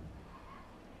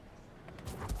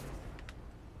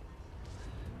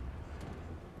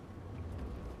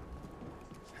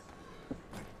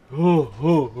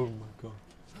 Oh my God.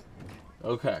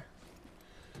 Okay.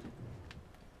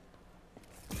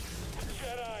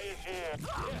 Jedi is here.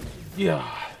 Yeah.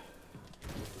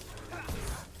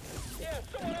 Yeah,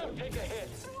 someone else take a hit.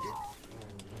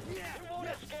 You won't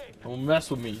escape. Don't mess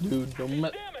with me, dude.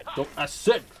 Don't. I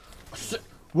said.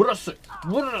 What did I say?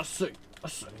 What did I say? I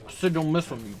said don't mess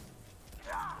with me.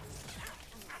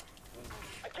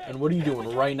 And what are you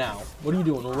doing right now? What are you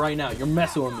doing right now? You're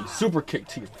messing with me. Super kick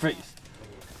to your face.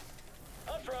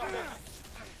 I'll drop him.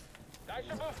 I should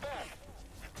move back.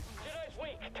 Jedi's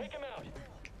weak. Take him out.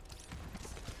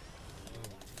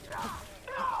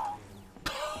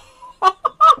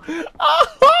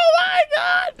 Oh my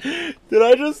God! Did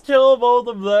I just kill both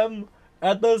of them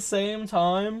at the same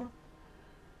time?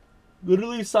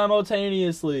 Literally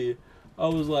simultaneously. I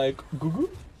was like, goo.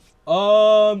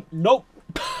 Nope.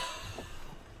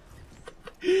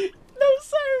 No,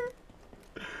 sir.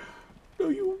 No,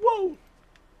 you won't.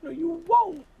 No, you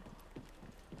won't.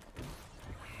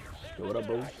 Yo, what up,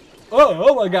 bro?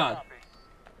 Oh my God.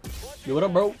 Yo, what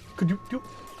up, bro? Could you do?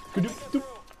 Converge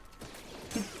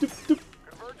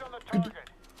on the target.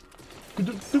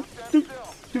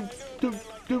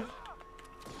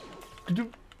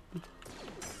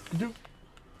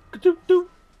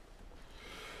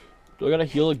 Do I gotta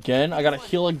heal again? I gotta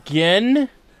heal again?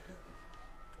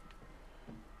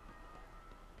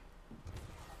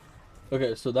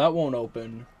 Okay, so that won't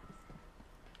open.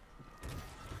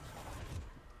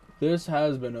 This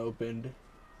has been opened.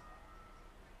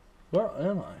 Where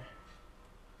am I?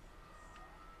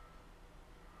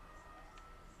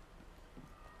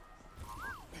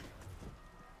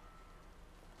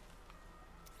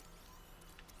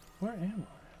 Where am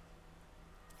I?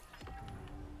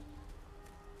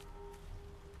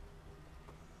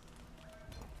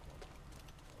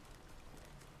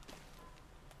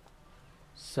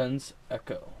 Sense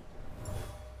Echo.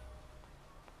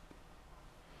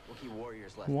 Wookiee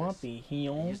warriors left Want this. the They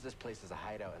heal? used this place as a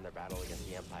hideout in their battle against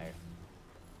the Empire.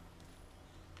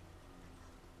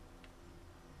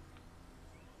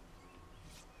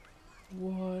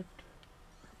 What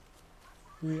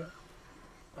the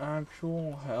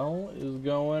actual hell is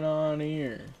going on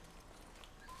here?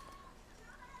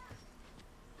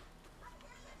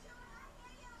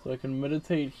 So I can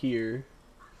meditate here.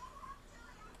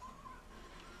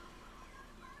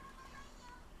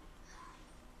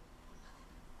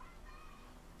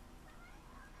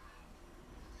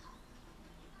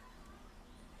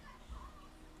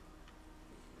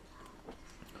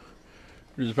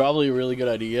 Which is probably a really good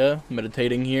idea,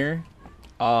 meditating here.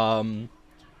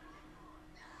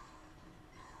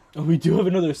 We do have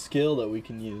another skill that we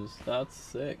can use. That's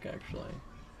sick, actually.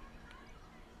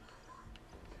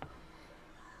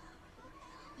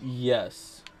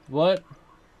 Yes. What?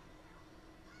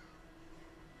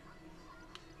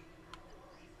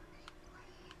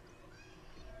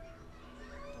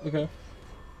 Okay.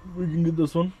 We can get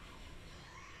this one.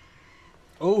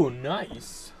 Oh,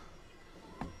 nice.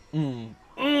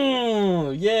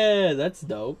 Yeah, that's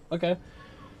dope. Okay.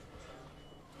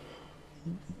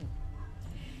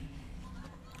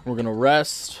 We're gonna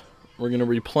rest. We're gonna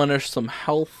replenish some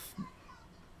health.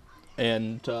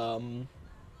 And,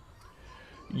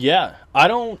 Yeah, I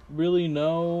don't really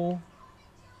know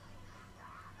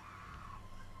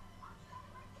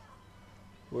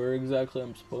where exactly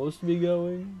I'm supposed to be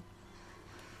going.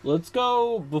 Let's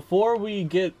go, before we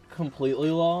get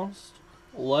completely lost,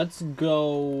 let's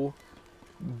go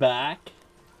back.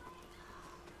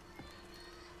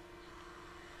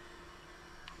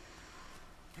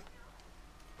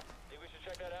 Think we should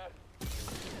check that out?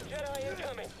 Jedi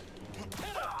incoming!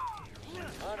 Hit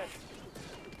him! On it!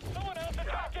 Someone else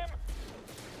attack him!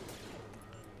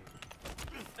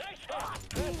 Nice hit!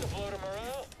 That's a blow to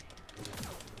morale.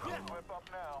 Whip up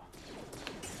now.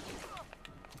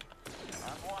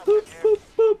 I'm Boop, watching you.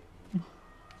 boop, boop.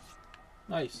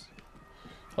 Nice.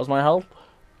 How's my health?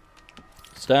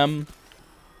 Stem.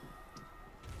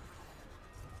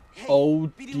 Oh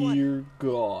dear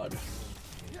God.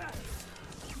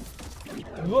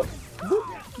 Whoop, whoop,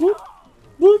 whoop,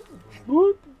 whoop,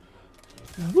 whoop,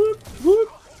 whoop, whoop,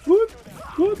 whoop,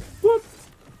 whoop, whoop.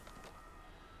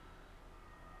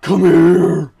 Come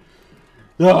here!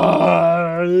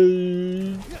 Ah,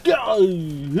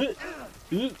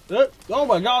 oh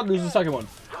my God, there's the second one.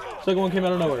 Second one came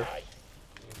out of nowhere.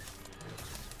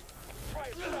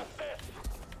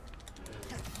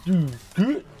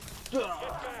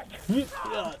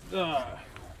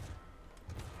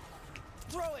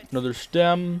 Another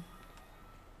stem.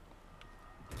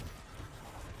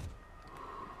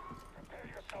 Prepare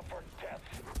yourself for death.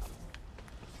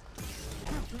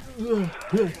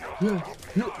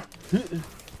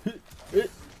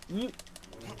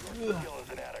 Skill is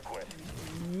inadequate.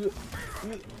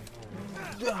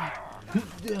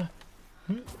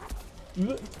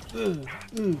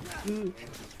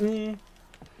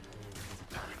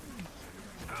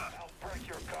 I'll break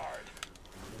your guard.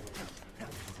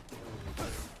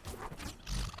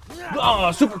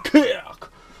 Ah, super kick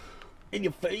in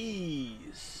your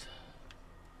face.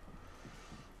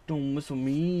 Don't mess with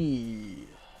me.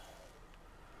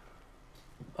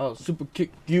 I'll super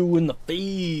kick you in the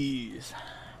face.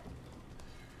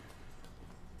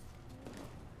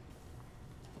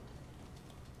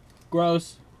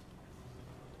 Gross.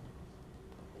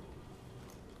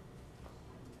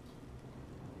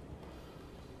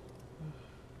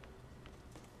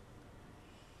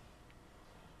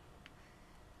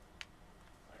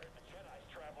 I heard the Jedi's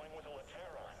traveling with a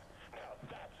Lateron. Now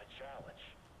that's a challenge.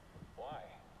 Why?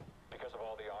 Because of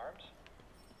all the arms?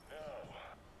 No.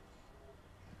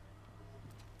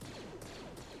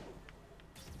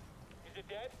 Is it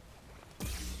dead?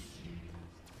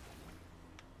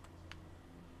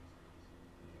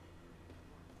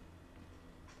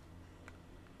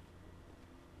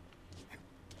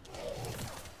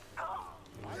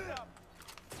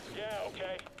 Yeah,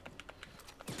 okay.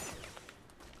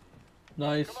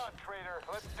 Nice. Come on, traitor.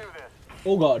 Let's do this.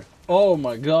 Oh God. Oh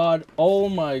my God. Oh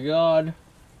my God.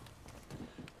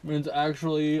 Man's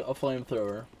actually a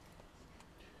flamethrower.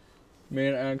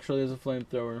 Man actually is a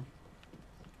flamethrower.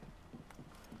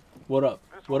 What up?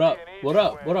 What up? What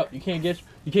up? What up? You can't catch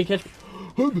me.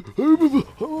 I'm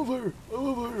over here. I'm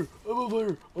over here. I'm over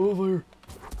here. I'm over here.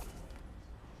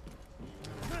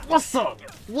 What's up?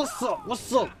 What's up?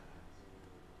 What's up?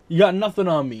 You got nothing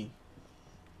on me.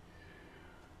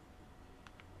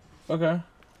 Okay.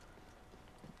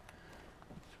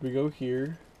 So we go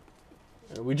here.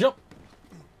 And we jump.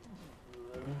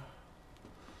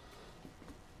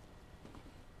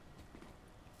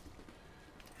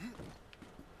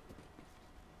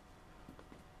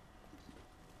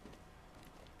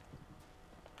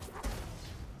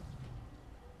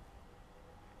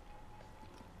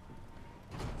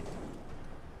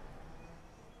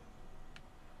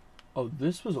 Oh,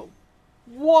 this was a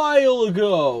while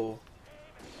ago.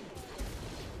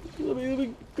 Let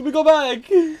me go back.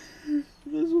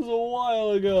 This was a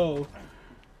while ago.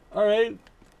 All right,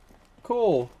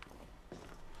 cool.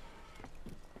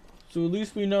 So at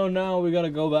least we know now we gotta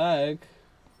go back.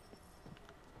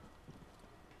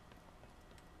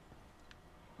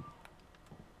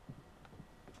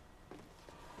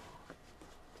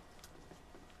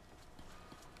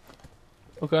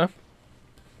 Okay.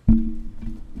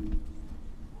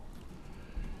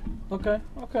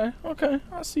 Okay,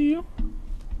 I see you.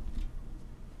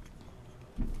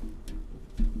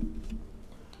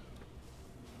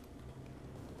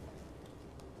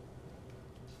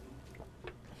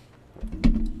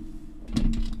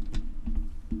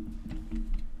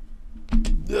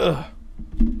 Ugh.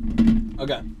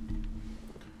 Okay.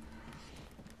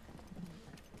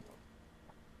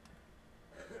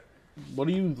 What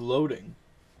are you loading?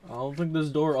 I don't think this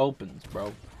door opens,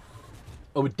 bro.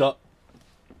 Oh, it does.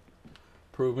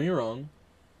 Prove me wrong.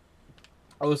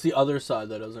 Oh, it's the other side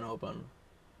that doesn't open.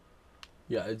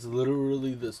 Yeah, it's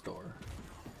literally this door.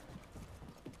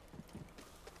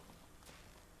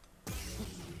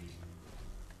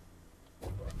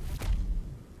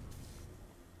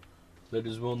 That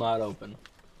just will not open.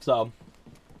 So,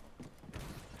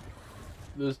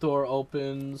 this door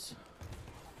opens.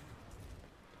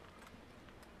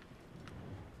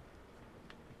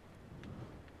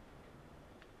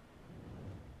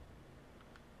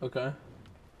 Okay.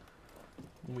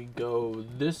 We go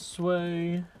this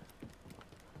way.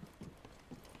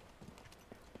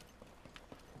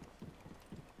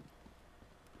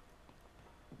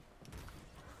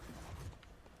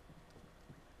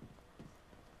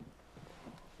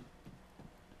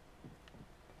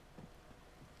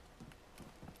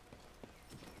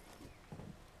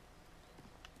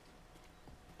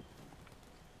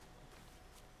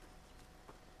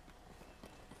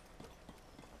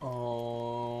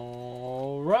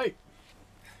 All right.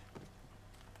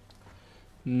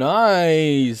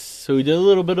 Nice. So we did a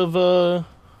little bit of a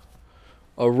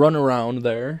run around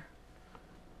there.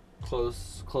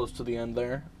 Close to the end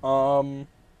there. I'm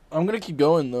gonna keep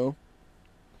going though.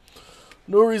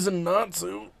 No reason not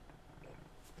to.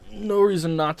 No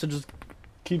reason not to just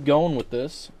keep going with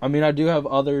this. I mean, I do have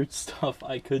other stuff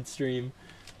I could stream.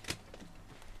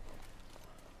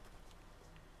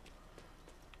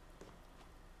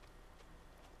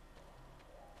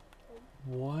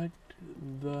 What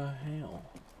the hell?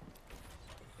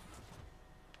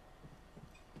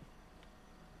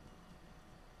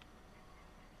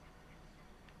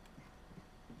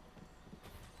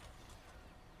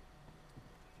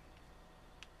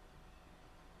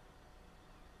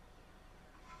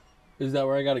 Is that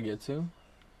where I gotta get to?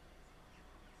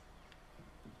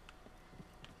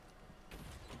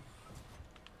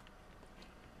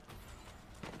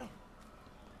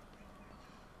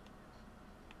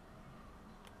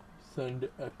 Send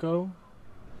echo.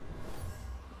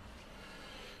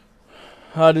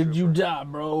 How did you die,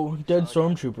 bro? Dead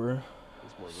stormtrooper.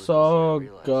 Saw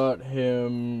got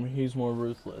him. He's more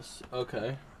ruthless.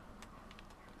 Okay.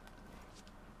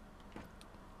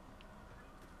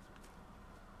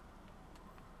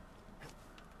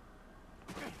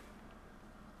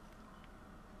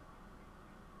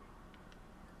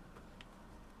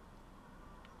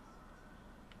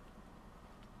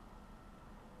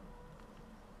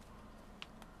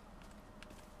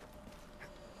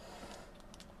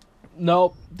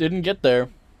 Nope, didn't get there.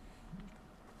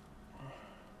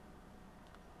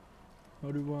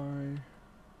 How do I...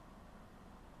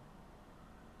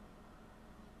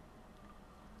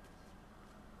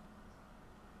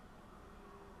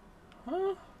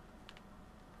 Huh?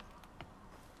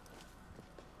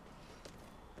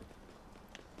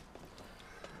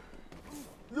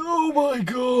 Oh my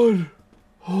god!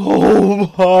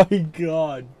 Oh my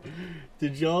god!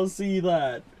 Did y'all see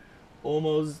that?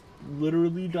 Almost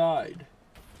literally died.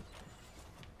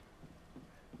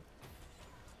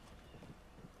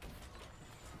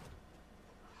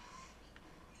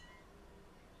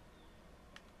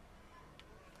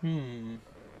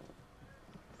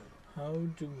 How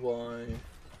do I...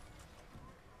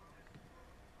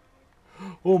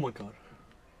 Oh my god.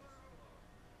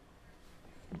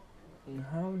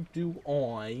 How do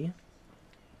I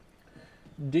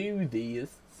do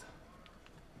this?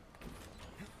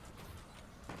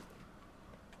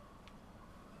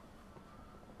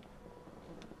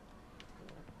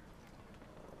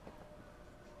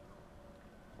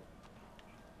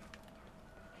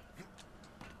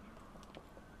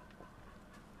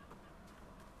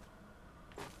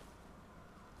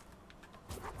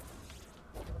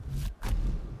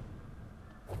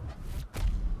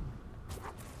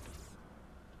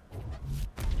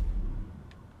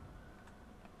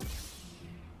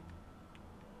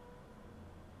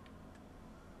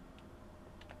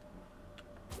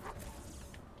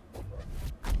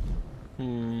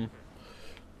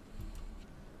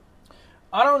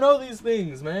 I don't know these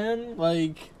things, man.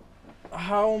 Like,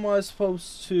 how am I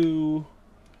supposed to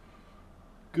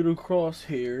get across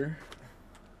here?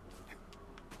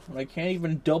 I can't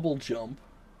even double jump.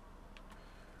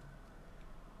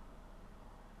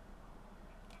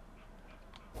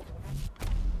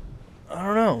 I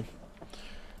don't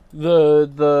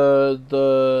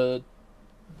know.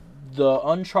 The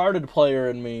Uncharted player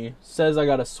in me says I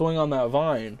gotta swing on that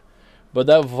vine. But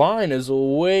that vine is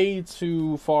way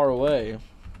too far away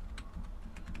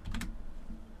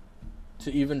to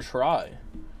even try.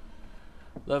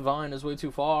 That vine is way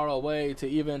too far away to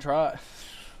even try.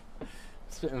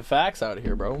 Spitting facts out of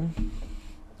here, bro.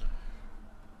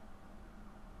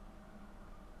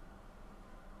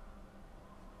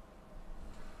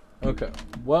 Okay,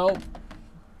 well,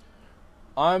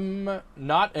 I'm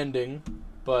not ending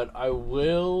but I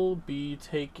will be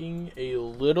taking a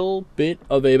little bit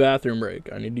of a bathroom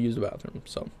break. I need to use the bathroom,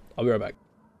 so I'll be right back.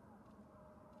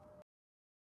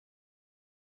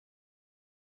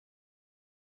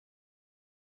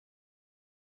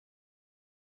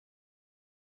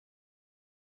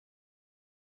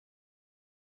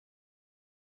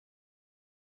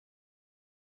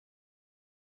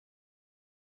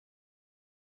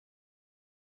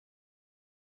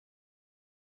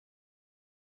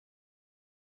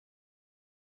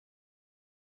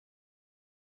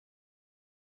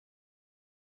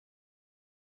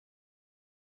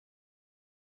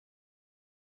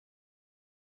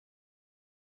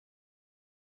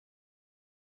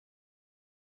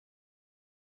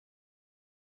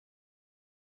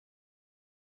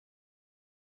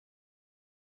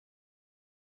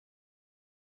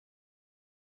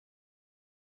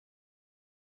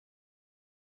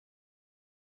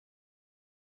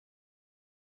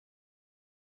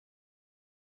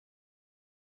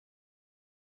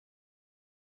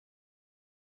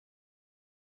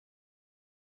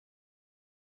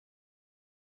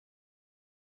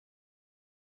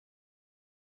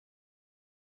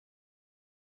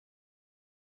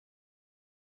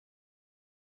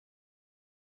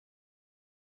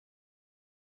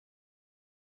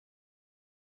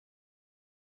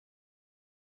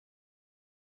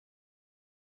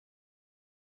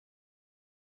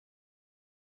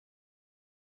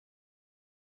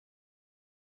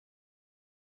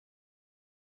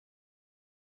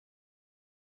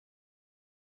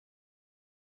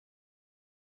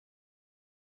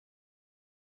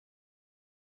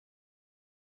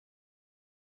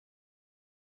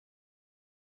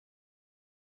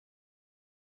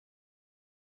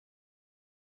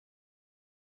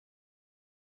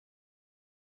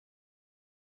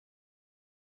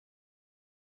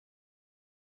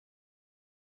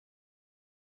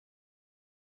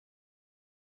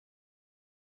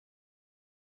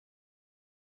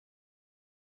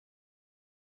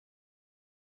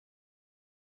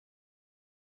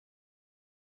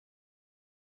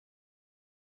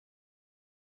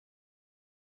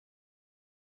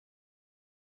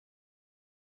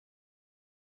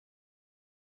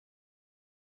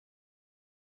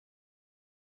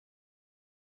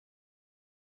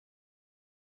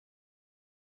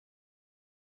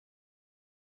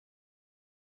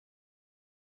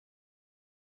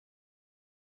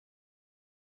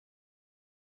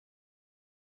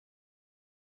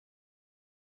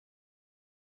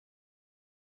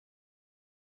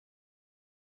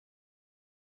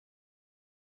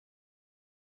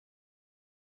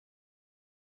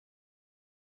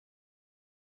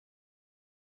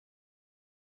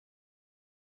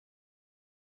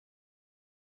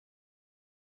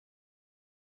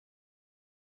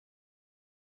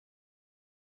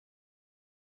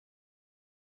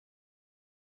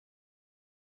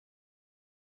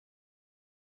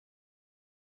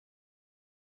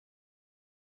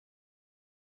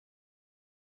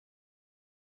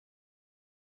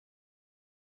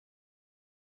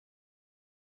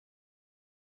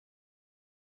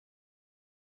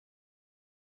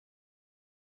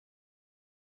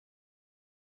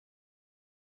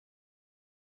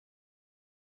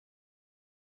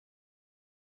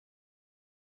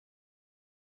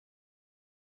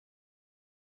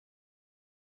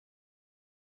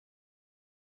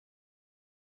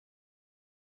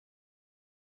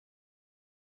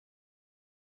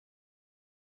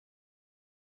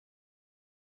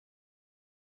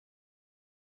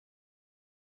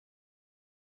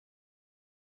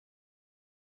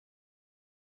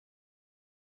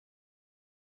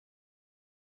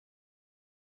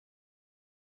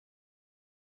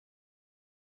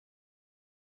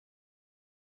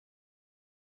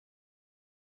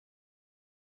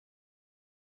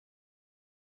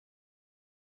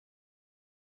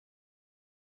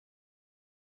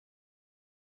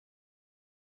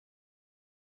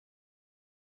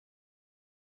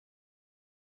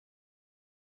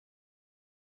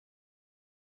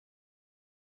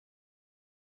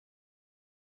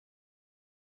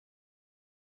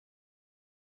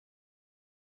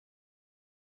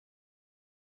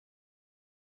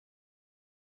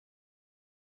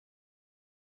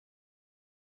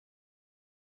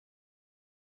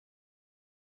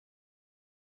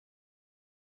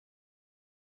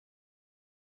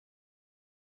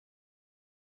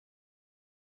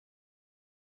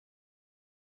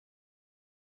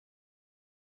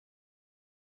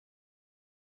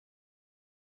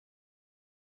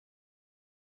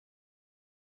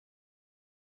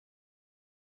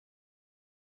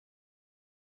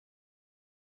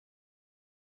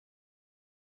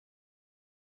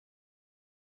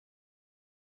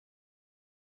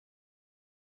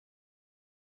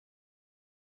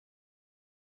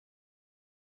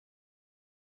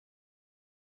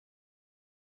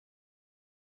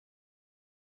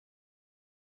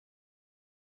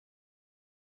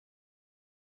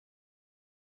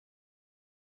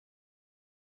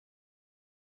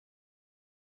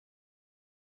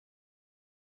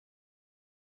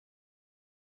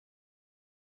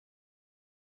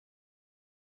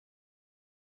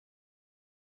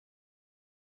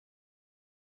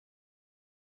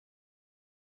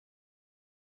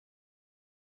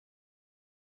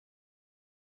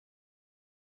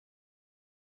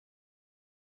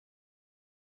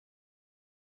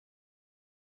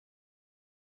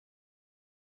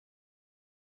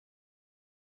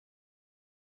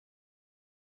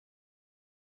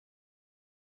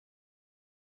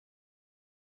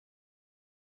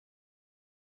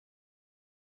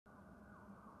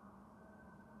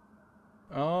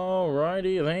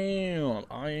 Alrighty then,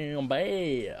 I am back.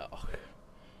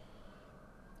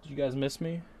 Did you guys miss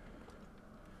me?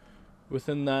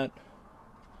 Within that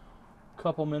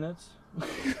couple minutes?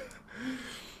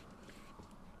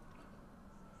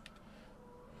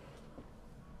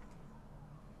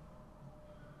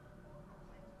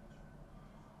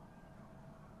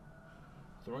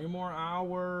 3 more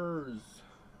hours.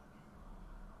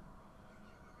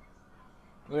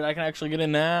 Wait, I can actually get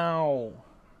in now.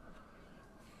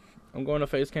 I'm going to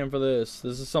face cam for this.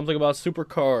 This is something about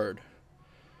Supercard.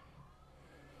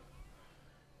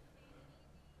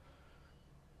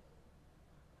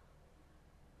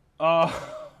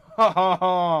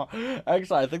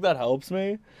 Actually, I think that helps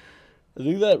me. I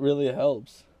think that really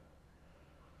helps.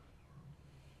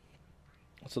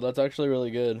 So that's actually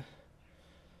really good.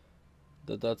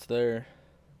 That's there.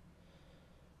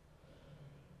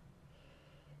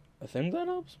 I think that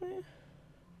helps me.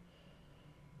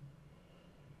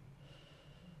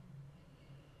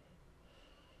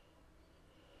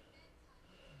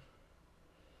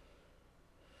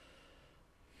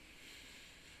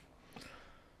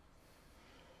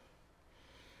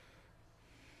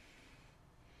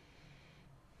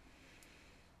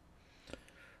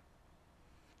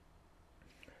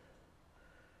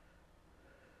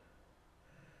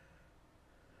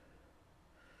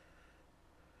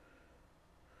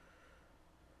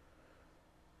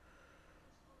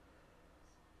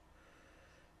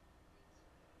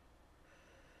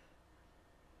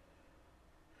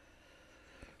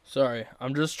 Sorry,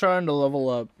 I'm just trying to level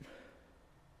up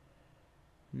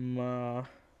my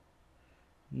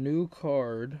new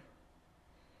card.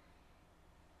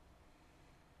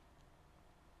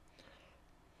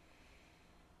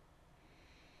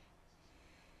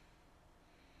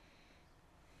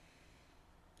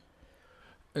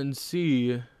 And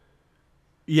see.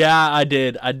 Yeah, I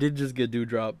did. I did just get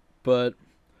Dewdrop, but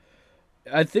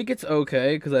I think it's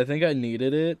okay because I think I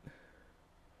needed it.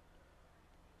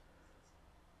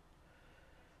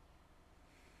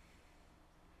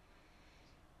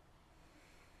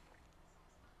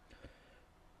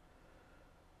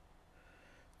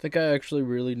 I think I actually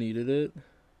really needed it.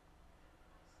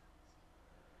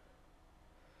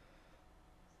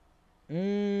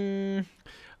 I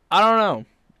don't know.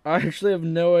 I actually have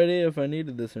no idea if I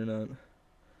needed this or not.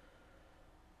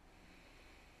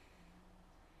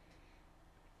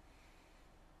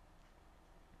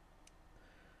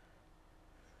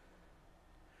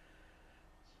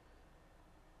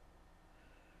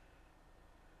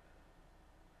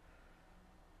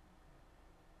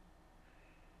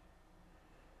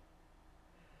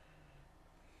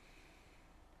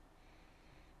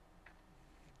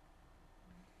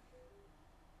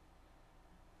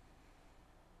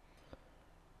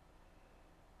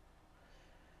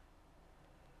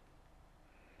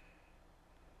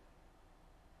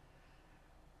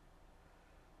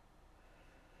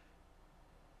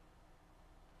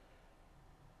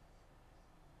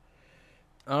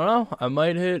 I don't know. I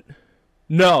might hit.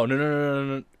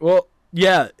 No. Well,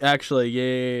 yeah, actually,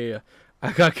 yeah.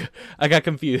 I got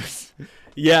confused.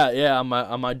 Yeah. On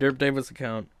my Derp Davis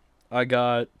account, I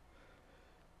got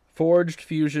Forged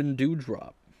Fusion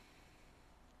Dewdrop.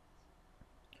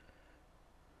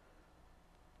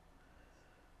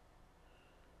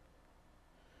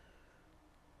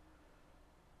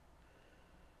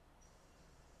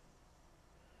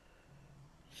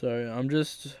 Sorry, I'm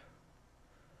just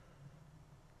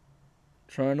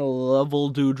trying to level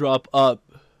Dewdrop up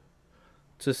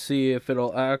to see if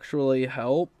it'll actually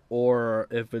help or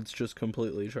if it's just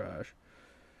completely trash.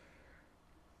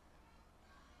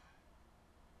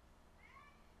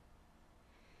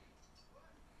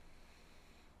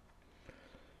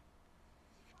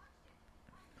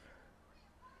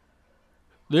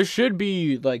 This should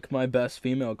be like my best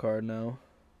female card now.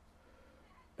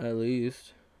 At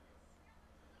least.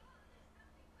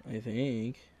 I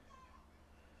think.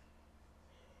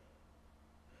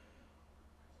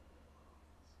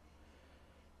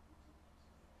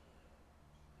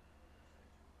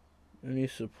 Any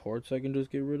supports I can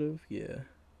just get rid of? Yeah.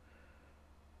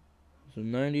 So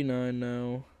 99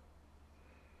 now.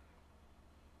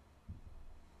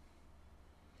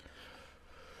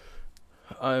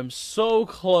 I'm so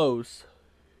close.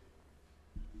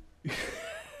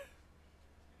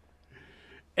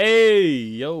 Hey,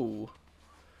 yo.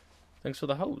 Thanks for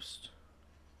the host.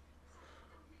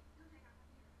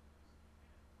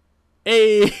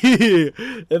 Hey,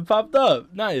 it popped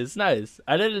up. Nice.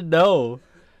 I didn't know.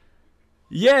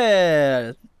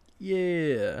 Yeah.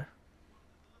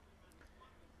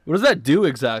 What does that do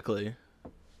exactly?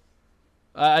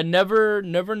 I never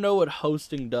know what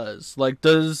hosting does. Like,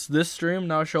 does this stream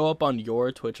now show up on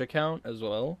your Twitch account as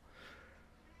well?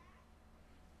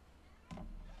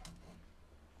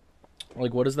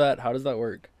 Like, what is that? How does that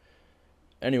work?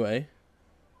 Anyway,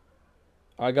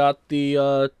 I got the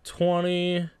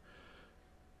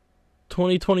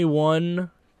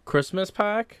 2021 Christmas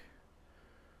pack.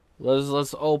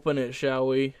 Let's open it, shall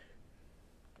we?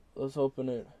 Let's open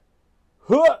it.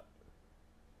 Huh!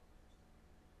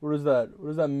 What is that? What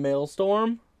is that?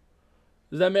 Maelstrom?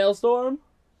 Is that Maelstrom?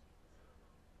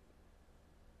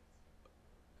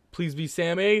 Please be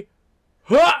Sammy.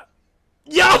 Huh!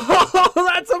 Yo,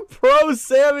 that's a pro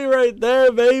Sammy right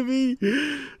there, baby.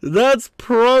 That's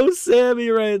pro Sammy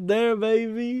right there,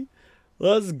 baby.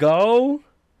 Let's go.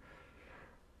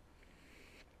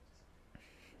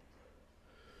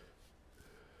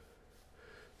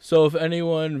 So if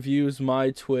anyone views my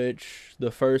Twitch,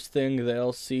 the first thing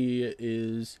they'll see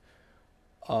is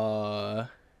your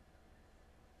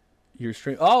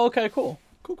stream. Oh, okay, cool.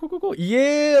 Cool.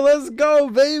 Yeah, let's go,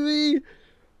 baby.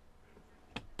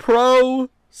 Pro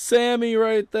Sammy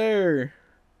right there.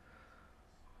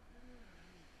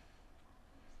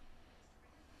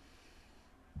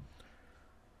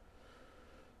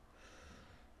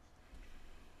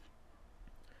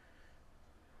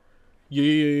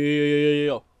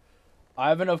 Yo. I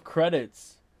have enough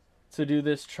credits to do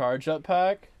this charge up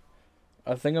pack.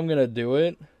 I think I'm gonna do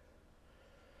it.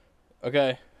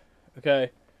 Okay.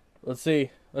 Let's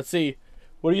see.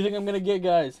 What do you think I'm gonna get,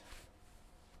 guys?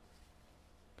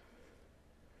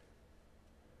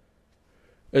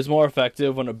 It's more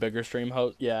effective when a bigger stream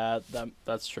host. Yeah,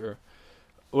 that's true.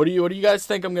 What do you guys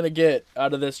think I'm gonna get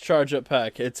out of this charge up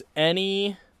pack? I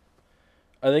think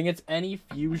it's any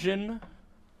fusion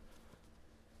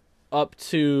up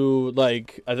to,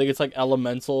 like, I think it's like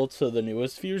elemental to the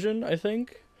newest fusion, I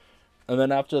think. And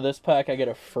then after this pack, I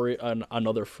get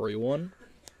another free one.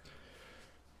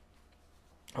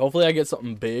 Hopefully I get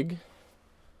something big.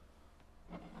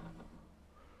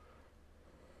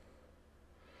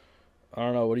 I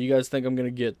don't know. What do you guys think I'm going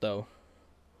to get, though?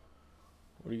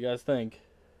 What do you guys think?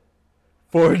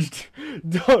 Forged.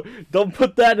 Don't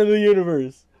put that in the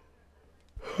universe.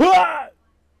 Ha!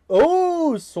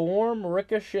 Oh, Swarm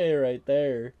Ricochet right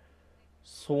there.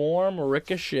 Swarm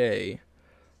Ricochet.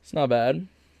 It's not bad.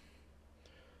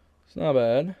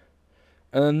 And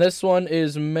then this one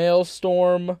is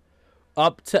Maelstrom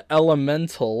up to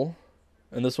Elemental.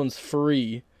 And this one's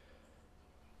free.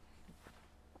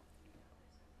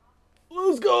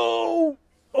 Let's go!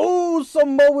 Oh,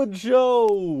 Samoa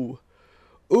Joe!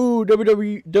 Ooh,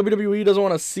 WWE doesn't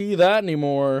want to see that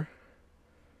anymore.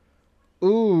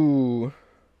 Ooh.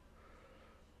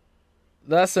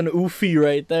 That's an oofy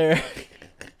right there.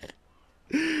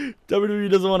 WWE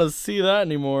doesn't want to see that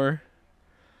anymore.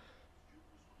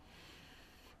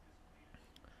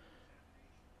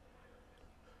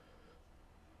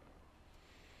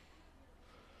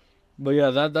 But yeah,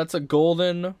 that's a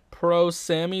golden pro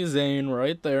Sami Zayn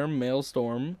right there,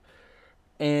 Maelstrom.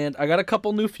 And I got a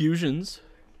couple new fusions.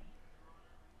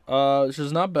 Which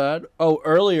is not bad. Oh,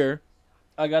 earlier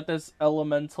I got this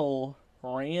Elemental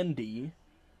Randy.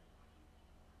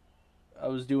 I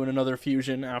was doing another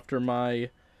fusion after my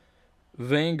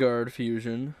Vanguard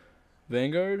fusion.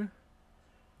 Vanguard?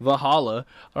 Valhalla.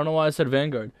 I don't know why I said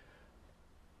Vanguard.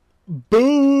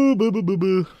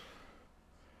 Boo.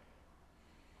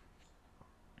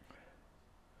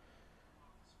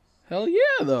 Hell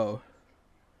yeah, though.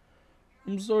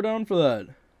 I'm so down for that.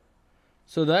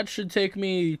 So that should take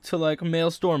me to, like,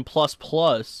 Maelstrom ++.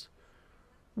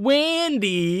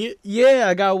 Wendy! Yeah,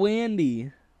 I got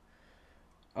Wendy.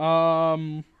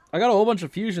 I got a whole bunch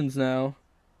of fusions now.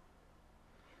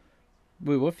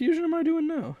 Wait, what fusion am I doing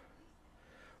now?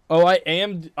 Oh,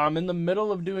 I'm in the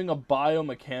middle of doing a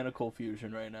biomechanical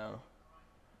fusion right now.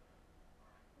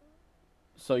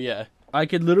 So yeah, I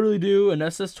could literally do an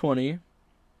SS20.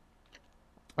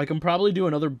 I can probably do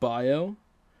another bio.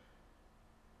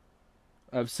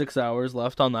 I have 6 hours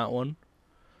left on that one.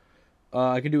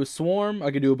 I could do a swarm.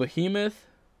 I could do a behemoth.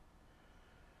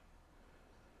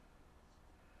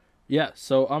 Yeah,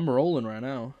 so I'm rolling right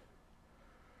now.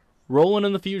 Rolling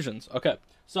in the fusions. Okay,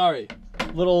 sorry.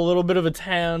 Little bit of a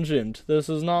tangent. This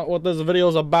is not what this video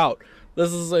is about.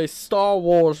 This is a Star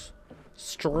Wars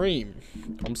stream.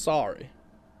 I'm sorry.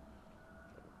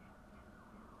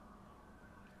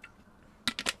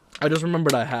 I just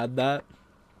remembered I had that.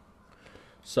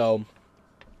 So,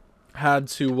 had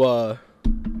to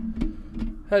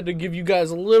give you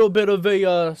guys a little bit of a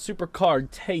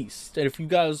Supercard taste. And if you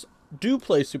guys do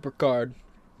play Supercard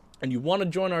and you want to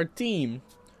join our team,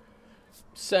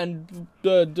 Send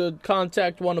the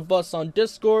contact one of us on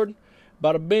Discord.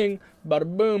 Bada bing, bada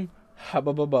boom, ha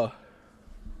ba ba ba.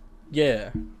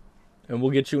 Yeah, and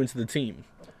we'll get you into the team.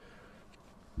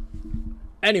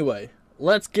 Anyway,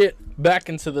 let's get back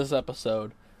into this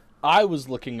episode. I was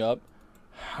looking up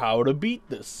how to beat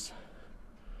this.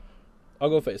 I'll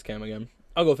go face cam again.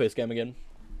 I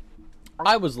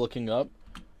was looking up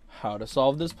how to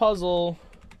solve this puzzle.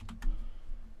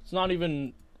 It's not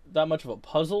even that much of a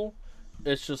puzzle.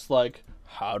 It's just like,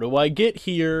 how do I get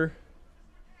here?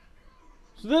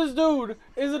 So this dude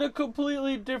is in a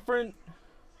completely different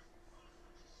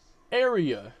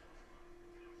area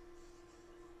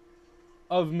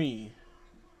of me.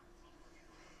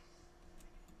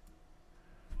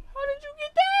 How did you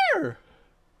get there?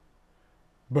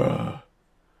 Bruh,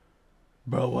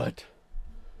 what?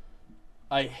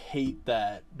 I hate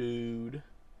that, dude.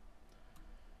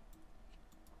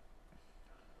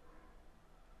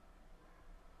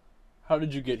 How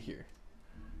did you get here?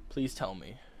 Please tell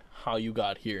me how you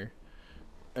got here.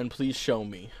 And please show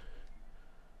me.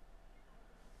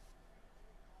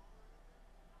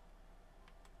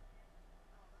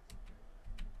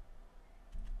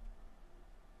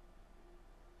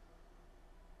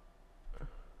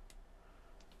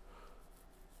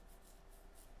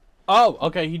 Oh,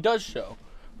 okay, he does show.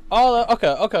 Oh,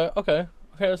 okay,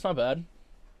 that's not bad.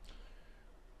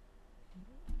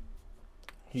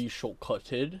 He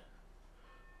shortcutted.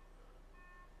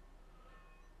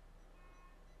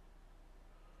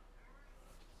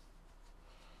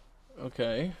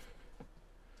 Okay.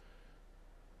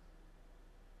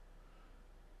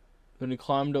 Then he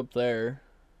climbed up there.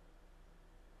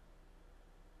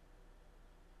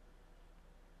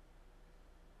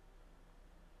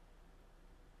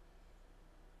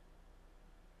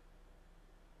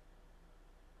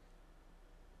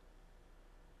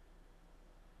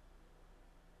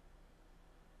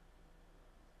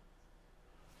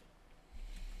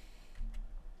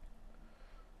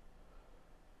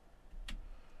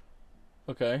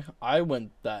 Okay, I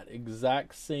went that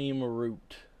exact same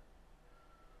route.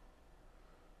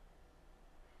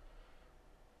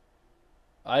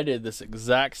 I did this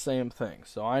exact same thing,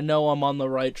 so I know I'm on the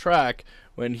right track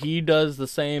when he does the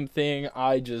same thing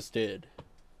I just did.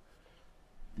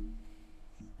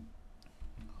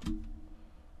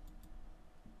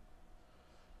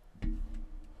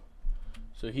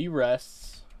 So he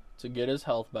rests to get his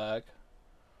health back.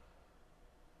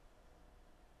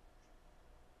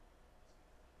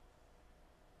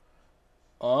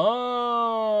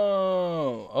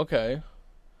 Oh, okay.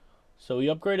 So he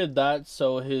upgraded that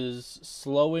so his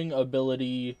slowing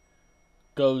ability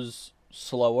goes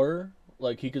slower.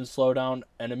 Like he can slow down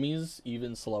enemies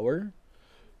even slower.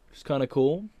 It's kind of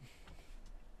cool.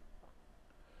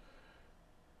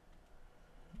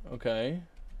 Okay.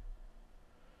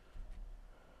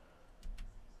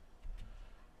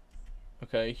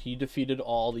 Okay, he defeated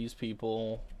all these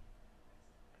people.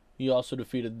 He also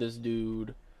defeated this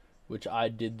dude, which I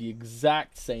did the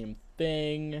exact same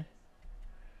thing.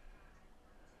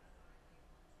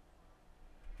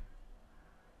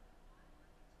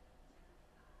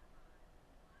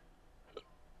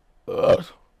 Ugh.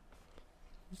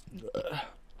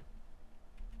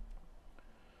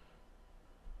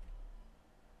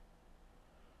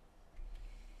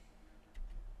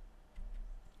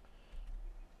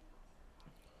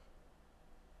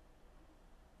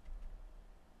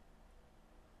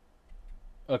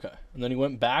 Okay, and then he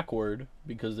went backward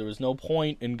because there was no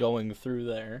point in going through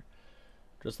there,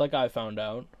 just like I found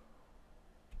out.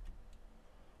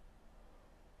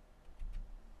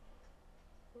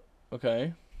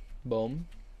 Okay, boom.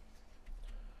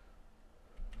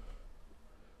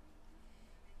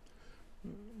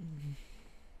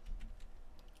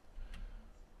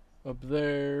 Up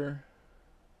there.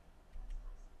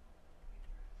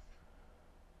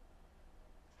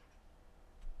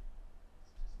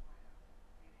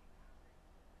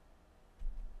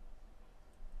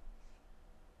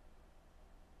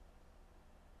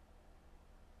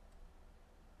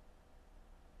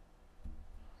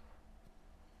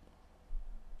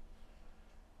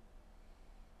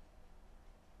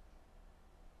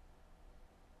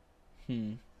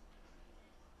 Hmm.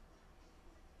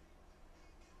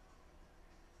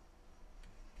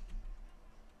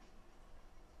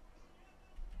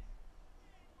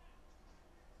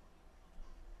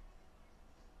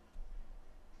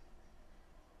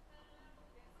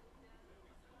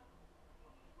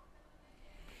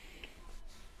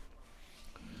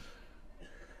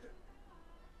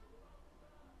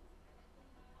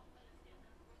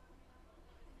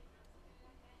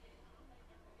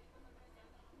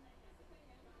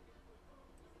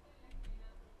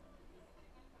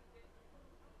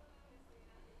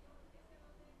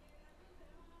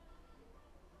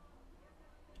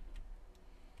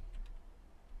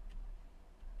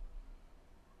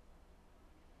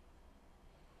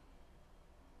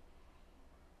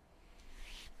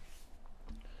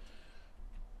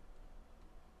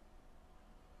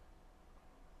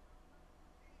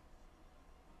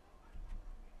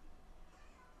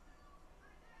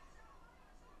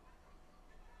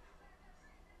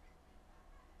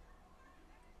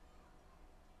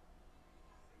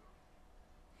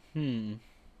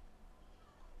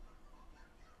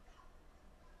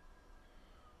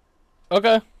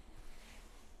 Okay.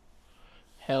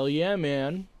 Hell yeah,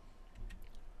 man.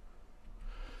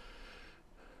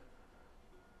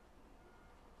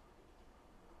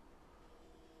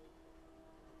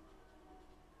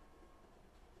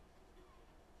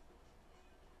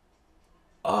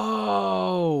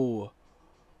 Oh.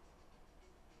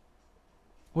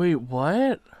 Wait,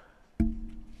 what?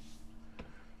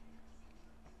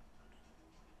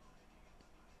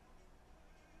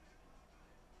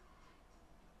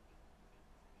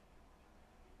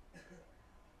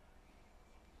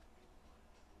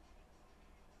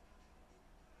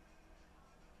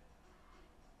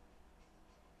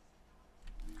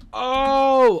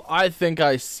 Oh, I think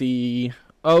I see.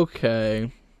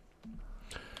 Okay.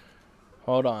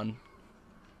 Hold on.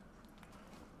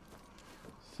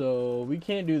 So, we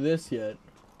can't do this yet.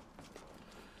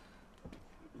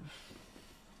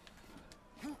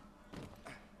 So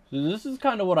this is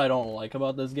kind of what I don't like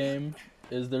about this game.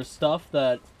 Is there's stuff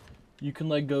that you can,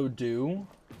 like, go do.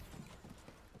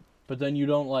 But then you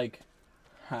don't, like,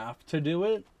 have to do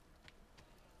it.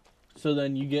 So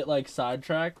then you get, like,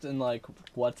 sidetracked in, like,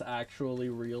 what's actually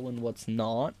real and what's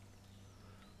not.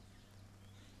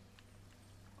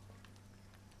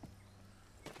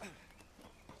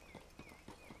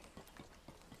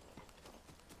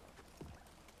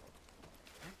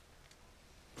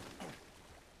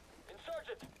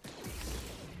 Insurgent!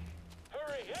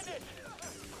 Hurry, hit it!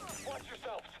 Watch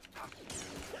yourselves!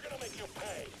 We're gonna make you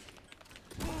pay!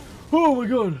 Oh my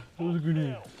god! That was a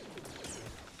grenade.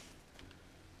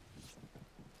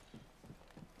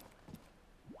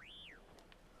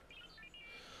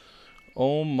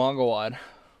 Oh my god.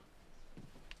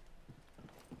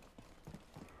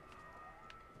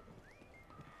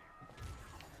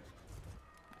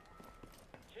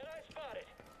 Jedi spotted!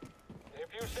 If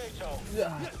you say so.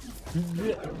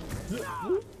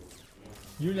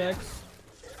 You next.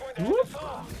 It's going to have to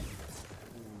fall.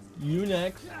 You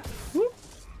next. We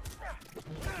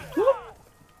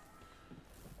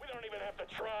don't even have to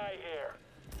try here.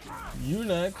 You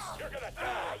next. You're gonna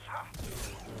die!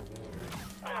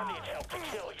 I don't need help to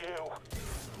kill you.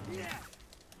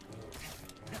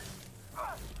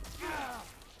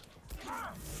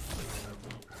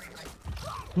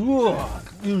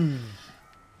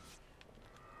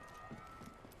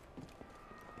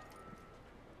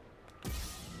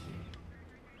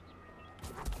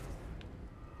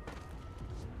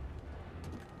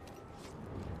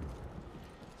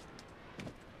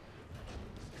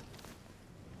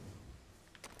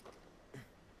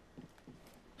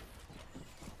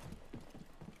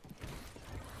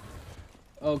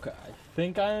 Okay, I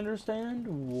think I understand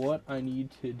what I need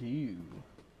to do.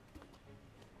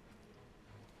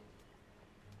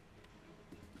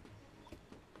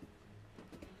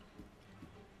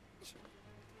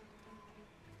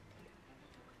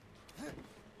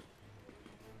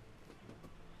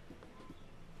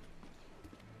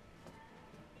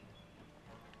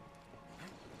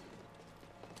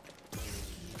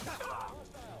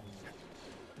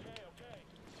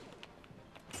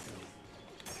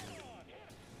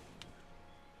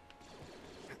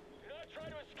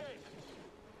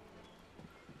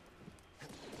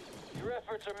 Your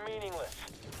efforts are meaningless.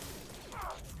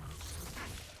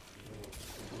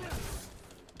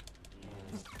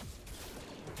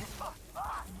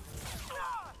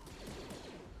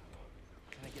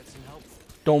 Can I get some help?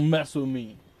 Don't mess with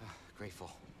me.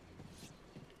 Grateful.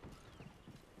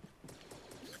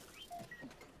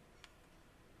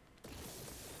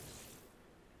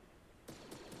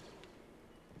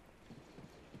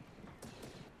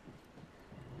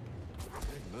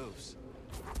 Good moves.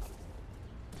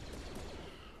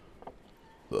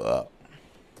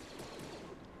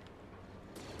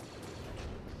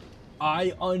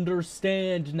 I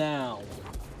understand now.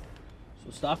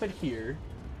 So stop it here.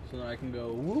 So then I can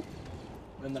go whoop.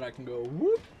 And then I can go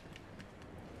whoop.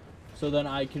 So then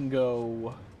I can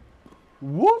go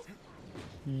whoop.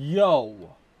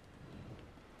 Yo.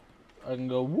 I can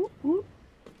go whoop whoop.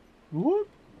 Whoop.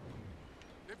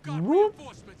 They've got Whoop.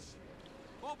 reinforcements.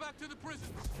 Fall back to the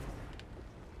prisons.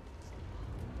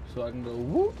 So I can go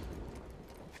whoop.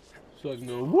 So I can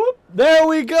go whoop. There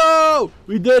we go!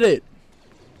 We did it!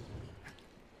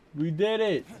 We did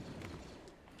it!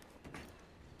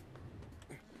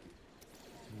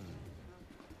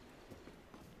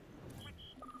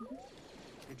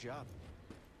 Good job.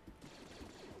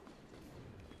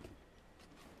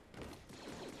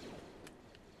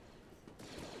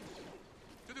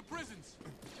 To the prisons.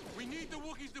 We need the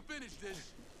Wookiees to finish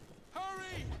this.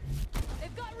 Hurry!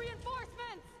 They've got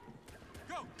reinforcements!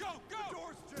 Go, go, go! The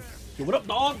door's jammed. Yo, what up,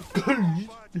 dog? We're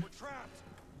trapped.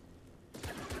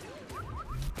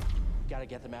 Gotta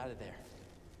get them out of there.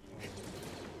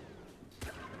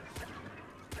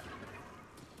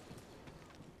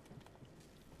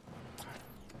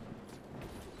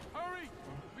 Hurry!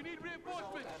 We need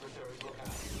reinforcements!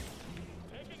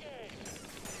 Taking aim.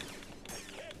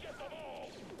 Can't get them all.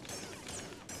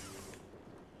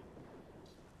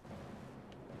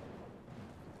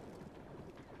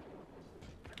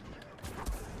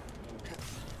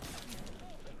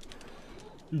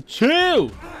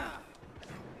 Chill.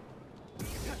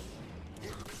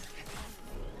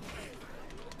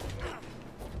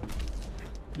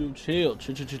 Yo, chill.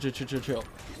 Chill.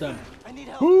 Stem. I need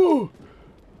help. Woo!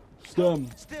 Stem.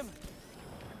 Stim.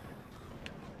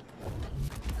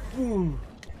 Ooh.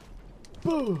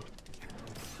 Boo.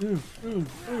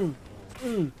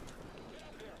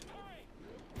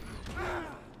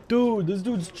 Dude, this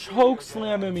dude's choke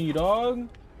slamming me, dog.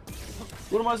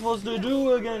 What am I supposed to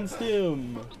do against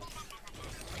him?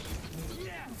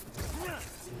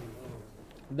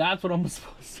 That's what I'm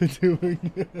supposed to do.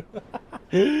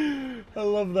 I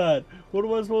love that. What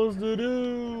am I supposed to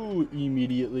do?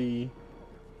 Immediately.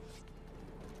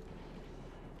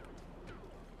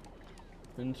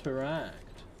 Interact.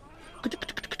 You've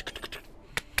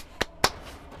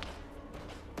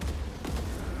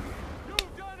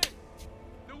done it!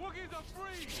 The Wookiees are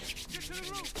free! Get to the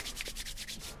roof!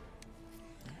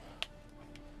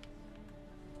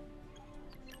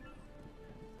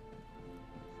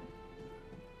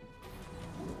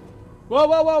 Whoa,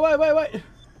 wait.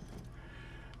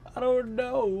 I don't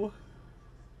know.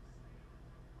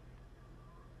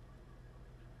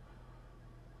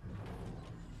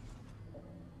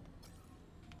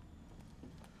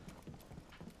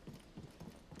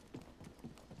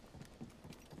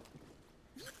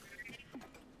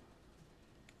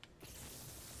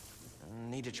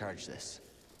 Need to charge this.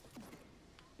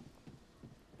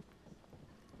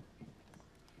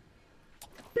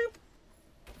 Beep.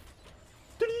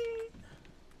 Ding.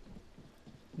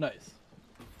 Nice.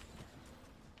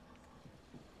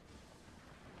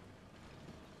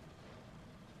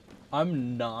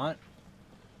 I'm not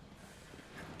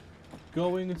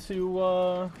going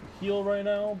to heal right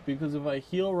now, because if I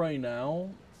heal right now,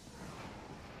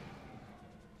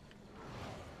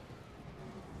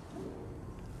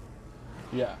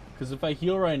 yeah, because if I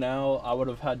heal right now, I would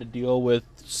have had to deal with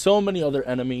so many other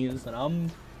enemies, and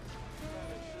I'm...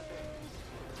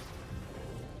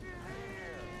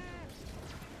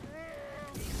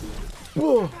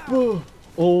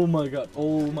 Oh my god,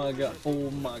 oh my god,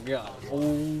 oh my god,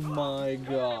 oh my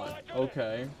god.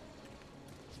 Okay.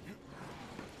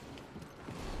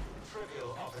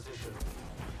 Trivial opposition.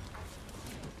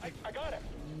 I got him.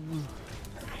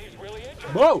 He's really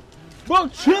injured. Whoa! Whoa,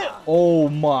 shit! Oh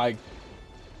my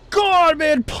god,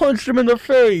 man, punched him in the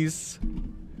face!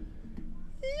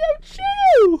 Yo,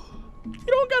 chill! You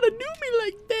don't gotta do me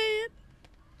like that!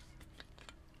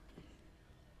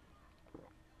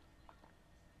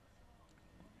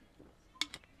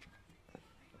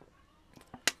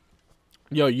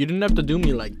 Yo, you didn't have to do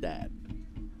me like that.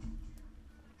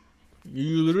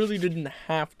 You literally didn't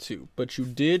have to, but you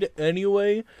did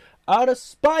anyway, out of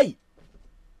spite!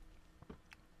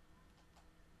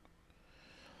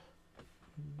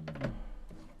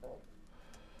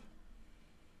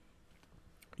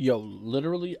 Yo,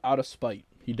 literally out of spite,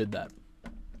 he did that.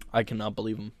 I cannot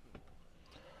believe him.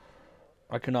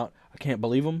 I can't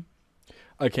believe him.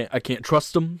 I can't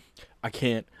trust him. I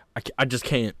just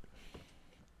can't.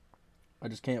 I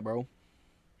just can't, bro.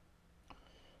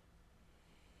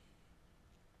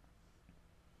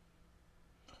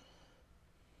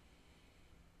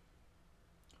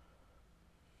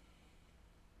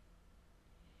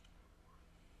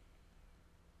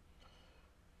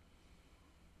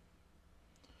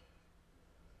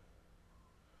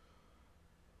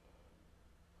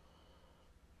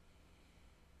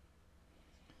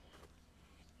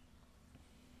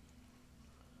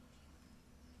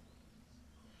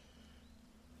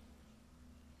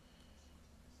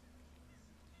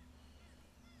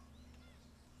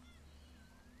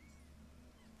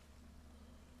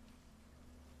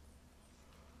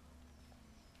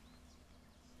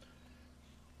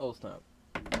 Oh, snap.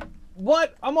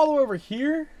 What? I'm all the way over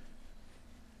here?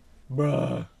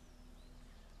 Bruh.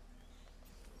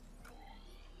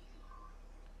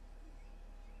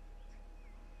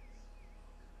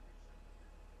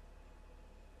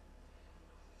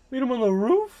 Meet him on the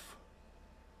roof?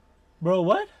 Bro,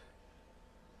 what?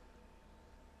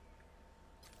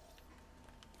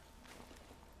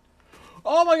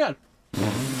 Oh my god!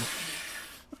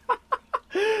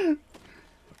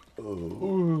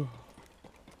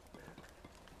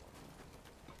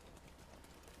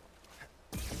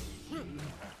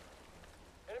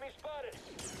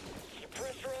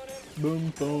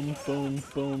 Boom, boom, boom,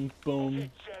 boom, boom.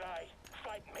 Jedi,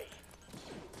 fight me.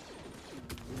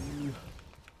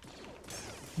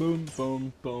 Boom,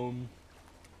 boom, boom.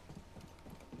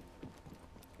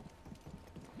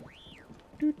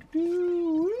 Doo, doo,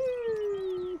 doo,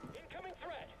 woo. Incoming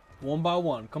threat. One by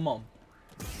one, come on.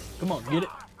 Come on, get it.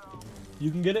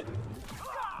 You can get it.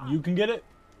 You can get it.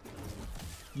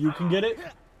 You can get it.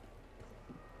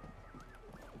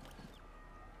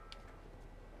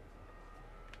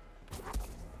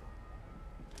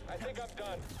 I think I'm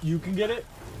done. You can get it.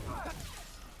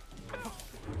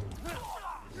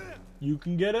 You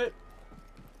can get it.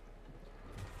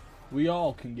 We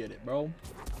all can get it, bro.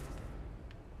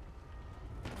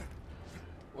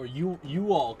 Or you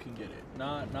all can get it.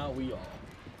 Not we all.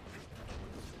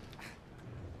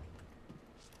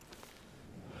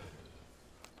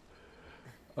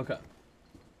 Okay.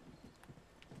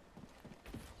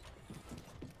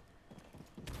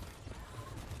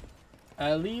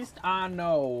 At least I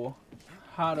know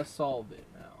how to solve it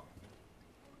now.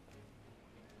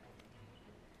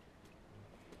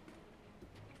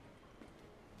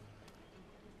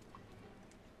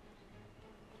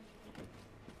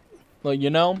 Like, you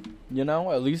know,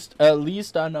 at least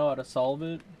I know how to solve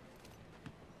it.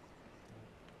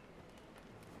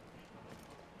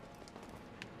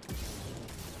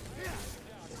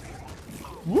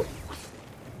 Whoop.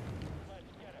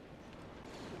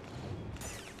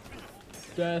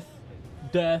 Death.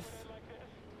 Death.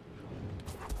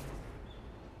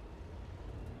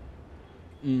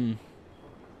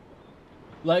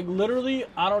 Like, literally,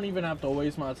 I don't even have to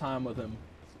waste my time with him.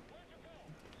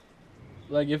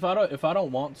 Like, if I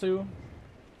don't want to,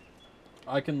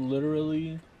 I can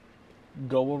literally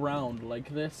go around like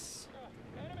this.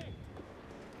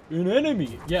 An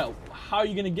enemy! Yeah, how are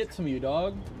you gonna get to me,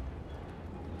 dog?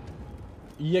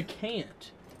 You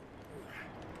can't.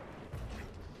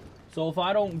 So if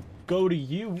I don't go to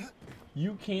you,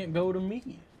 you can't go to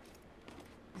me.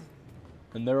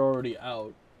 And they're already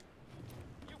out.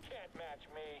 You can't match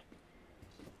me.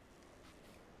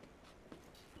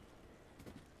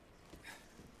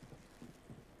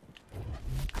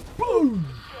 Boom!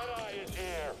 Jedi is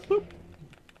here. Boop.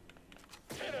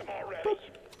 Hit him already.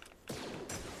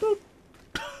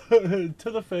 Boop.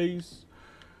 To the face.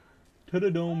 To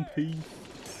the dome piece.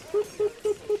 Boop, boop,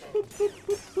 boop, boop, boop,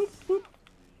 boop, boop, boop.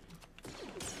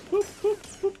 Boop, boop,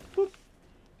 boop, boop.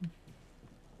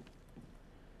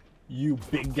 You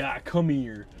big guy, come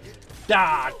here.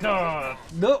 Da, da,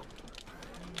 no.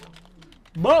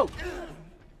 Boom.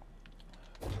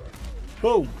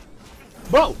 Boom.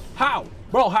 Bro, how?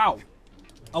 Bro, how?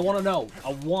 I want to know.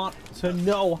 I want to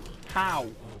know how.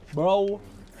 Bro,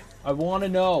 I want to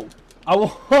know. I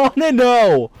want to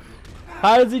know.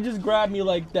 How does he just grab me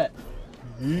like that?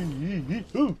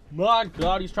 Oh my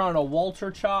god, he's trying to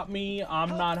Walter chop me. I'm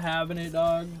not having it,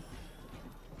 dog.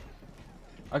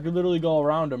 I could literally go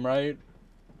around him, right?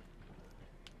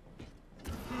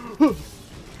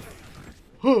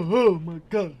 Oh my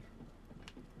god.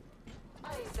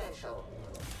 Unessential.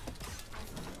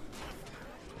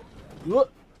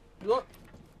 Look. Look.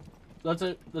 That's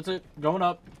it. That's it. Going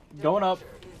up. Going up.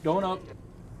 Going up.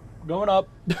 Going up.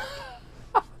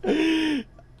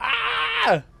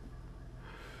 Ah!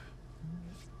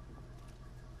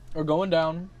 Or going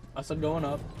down. I said going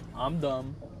up. I'm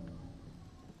dumb.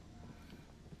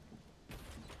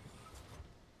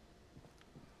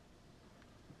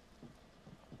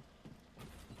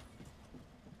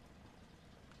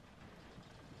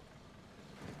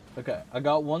 Okay, I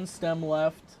got one stem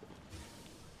left.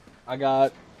 I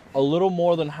got a little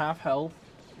more than half health.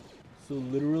 So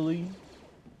literally,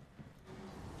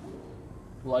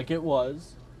 like it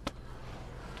was.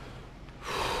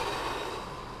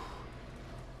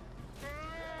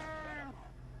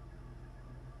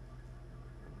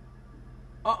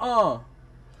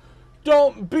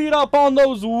 Don't beat up on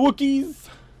those Wookiees.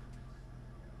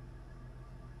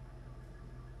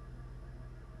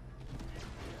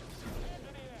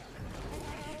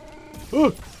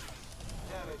 Damage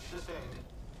sustained.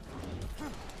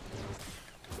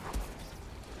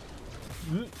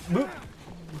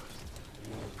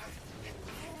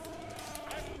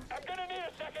 I'm gonna need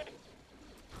a second.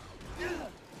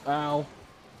 Ow.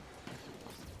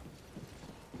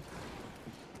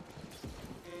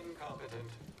 Incompetent.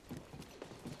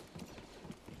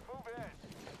 Move in.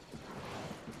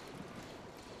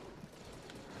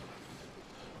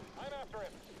 I'm after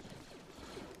him.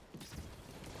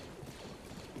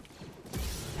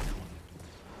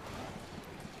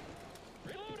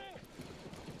 Reloading.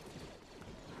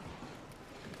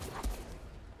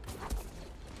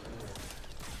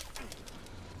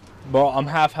 Bro, I'm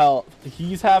half health.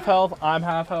 He's half health. I'm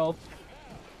half health.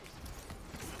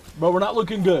 Bro, we're not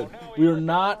looking good. We are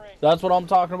not. That's what I'm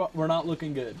talking about. We're not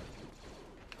looking good.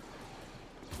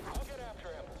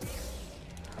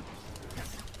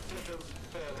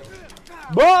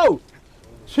 Bro!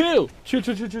 Chill! Chill,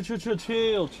 chill, chill, chill, chill, chill,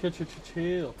 chill, chill, chill,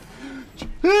 chill,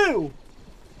 chill!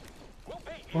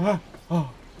 Oh.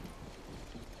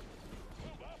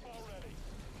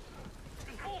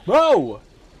 Bro!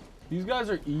 These guys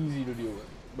are easy to deal with,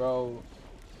 bro.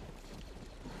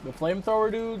 The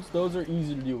flamethrower dudes, those are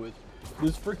easy to deal with.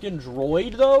 This freaking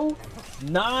droid, though,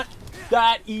 not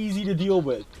that easy to deal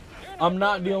with. I'm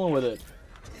not dealing with it.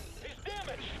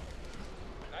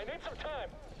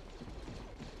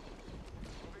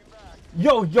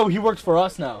 Yo, he works for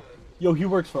us now. Yo, he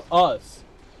works for us.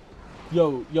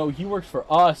 Yo, he works for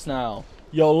us now.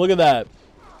 Yo, look at that.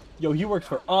 Yo, he works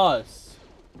for us.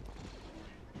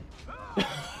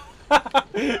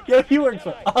 Yo, he works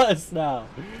for us now.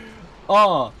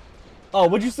 Oh,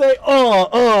 what'd you say?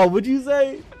 What'd you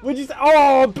say? What'd you say?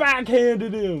 Oh,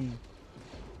 backhanded him.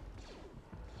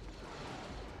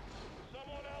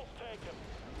 Someone else take him.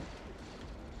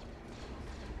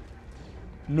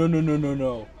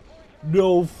 No.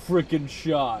 No freaking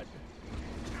shot.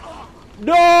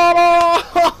 No!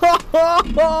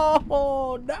 No!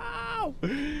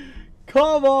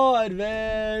 Come on,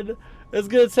 man. It's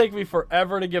gonna take me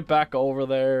forever to get back over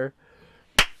there.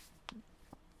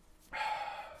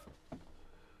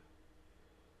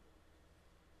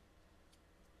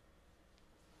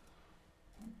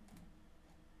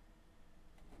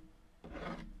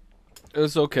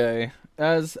 It's okay.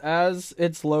 As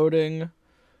it's loading,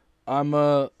 I'm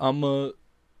a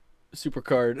super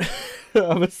card.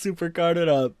 I'm a super carded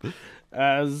up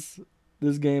as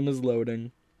this game is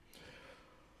loading.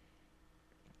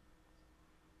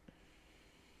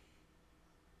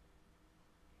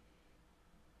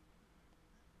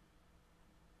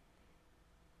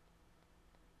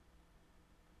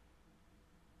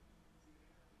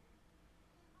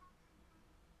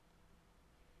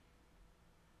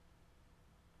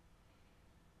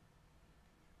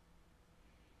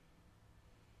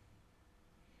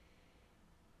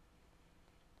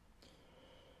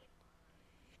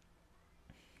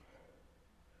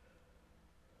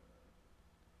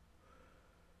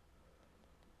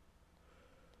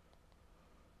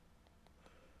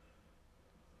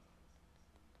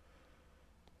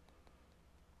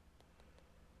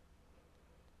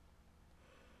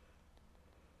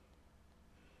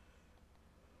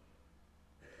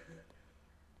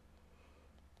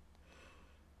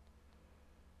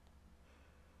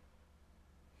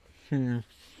 Hmm.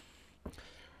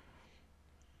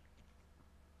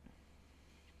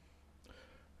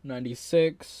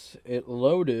 96. It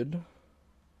loaded.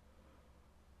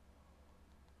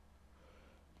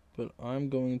 But I'm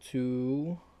going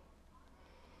to,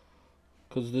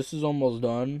 because this is almost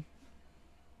done.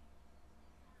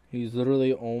 He's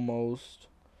literally almost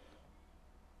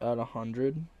at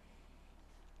 100.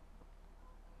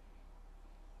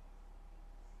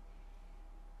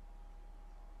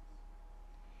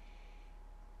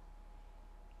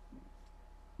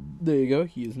 There you go.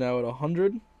 He is now at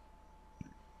 100.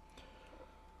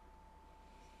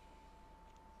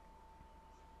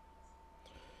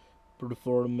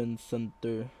 Performance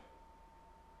center.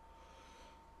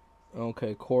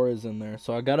 Okay, core is in there.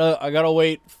 So I gotta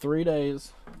wait 3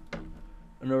 days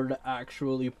in order to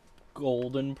actually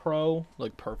golden pro,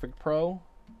 like perfect pro.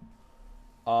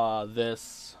 The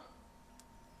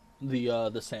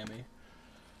Sammy.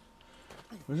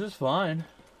 Which is fine.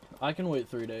 I can wait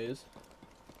 3 days.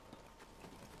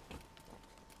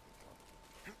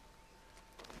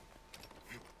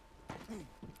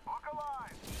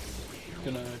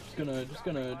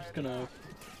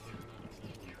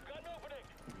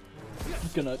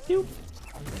 Just gonna doop,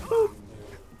 boop,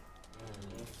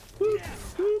 boop,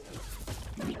 boop,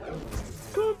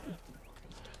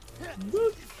 boop,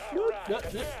 boop,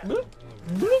 boop,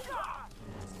 boop,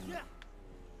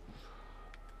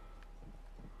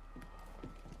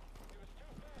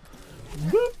 boop,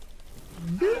 boop,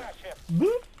 boop,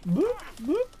 boop,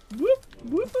 boop, boop,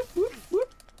 boop, boop, boop.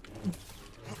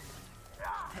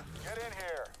 Get in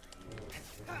here.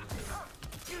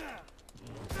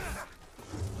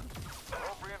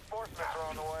 Hope reinforcements are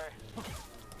on the way.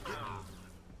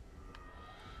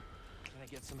 Can I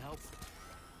get some help?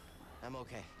 I'm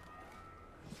okay.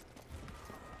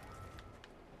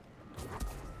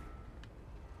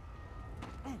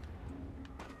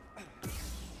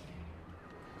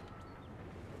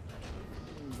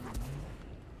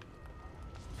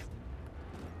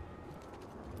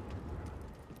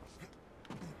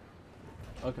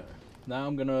 Okay. Now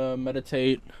I'm gonna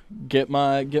meditate, get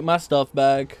my stuff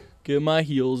back, get my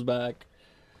heals back,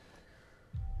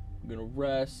 gonna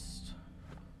rest.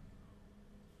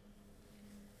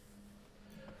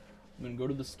 I'm gonna go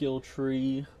to the skill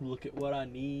tree, look at what I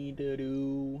need to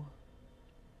do.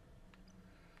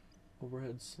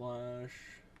 Overhead slash.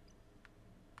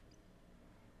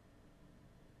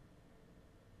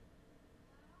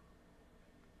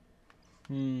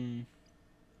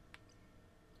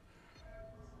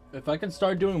 If I can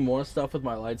start doing more stuff with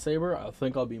my lightsaber, I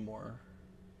think I'll be more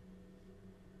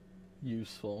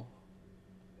useful.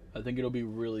 I think it'll be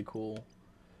really cool.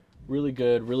 Really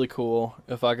good, really cool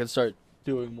if I can start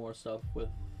doing more stuff with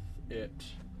it.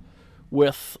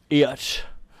 So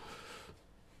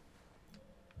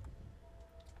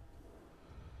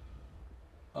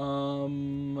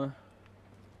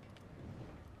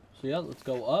yeah, let's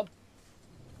go up.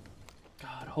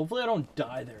 God, hopefully I don't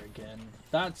die there again.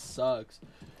 That sucks.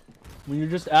 When you're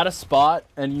just at a spot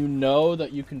and you know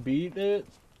that you can beat it,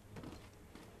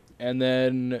 and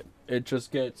then it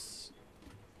just gets,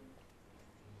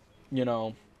 you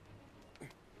know,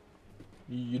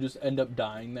 you just end up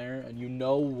dying there, and you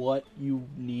know what you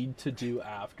need to do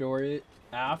after it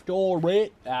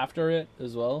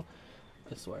as well.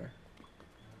 I swear.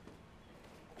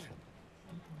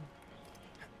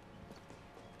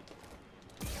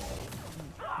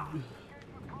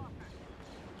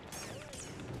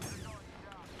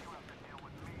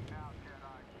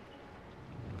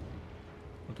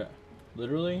 Okay,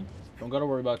 literally, don't gotta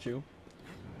worry about you.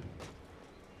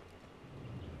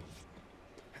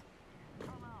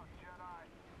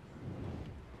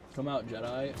 Come out,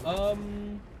 Jedi.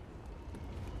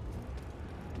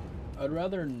 I'd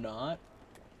rather not.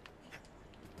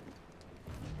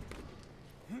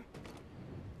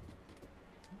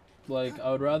 Like,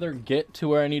 I would rather get to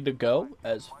where I need to go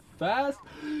as fast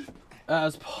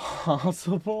as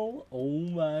possible. Oh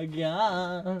my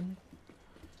god.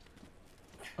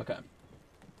 Okay.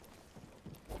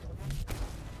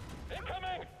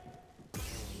 Incoming!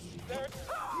 There.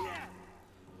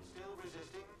 Still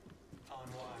resisting?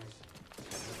 Unwise.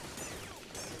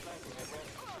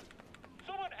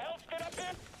 Someone else get up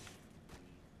here!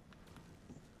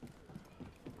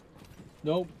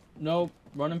 Nope. Nope.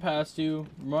 Running past you.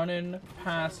 Running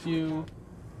past you.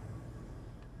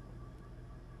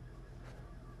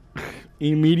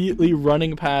 Immediately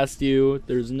running past you.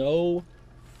 There's no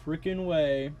freaking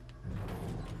way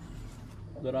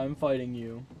that I'm fighting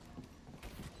you.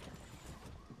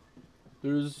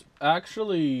 There's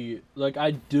actually, like,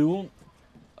 I don't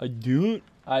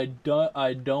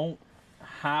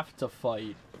have to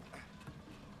fight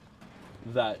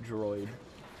that droid.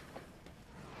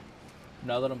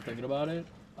 Now that I'm thinking about it,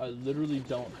 I literally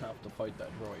don't have to fight that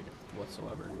droid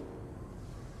whatsoever.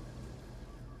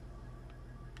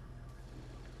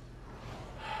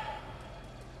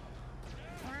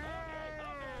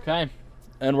 Okay,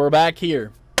 and we're back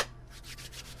here.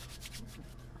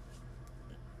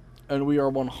 And we are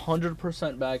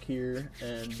 100% back here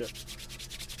and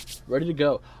ready to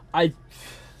go. I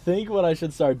think what I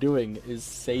should start doing is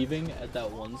saving at that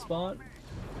one spot.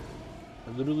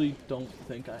 I literally don't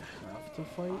think I have to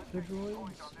fight the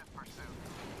droids.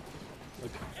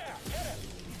 Okay.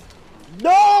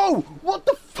 No! What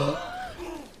the fuck?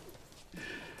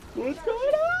 What's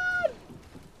going on?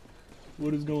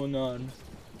 What is going on?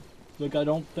 Like, I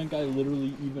don't think I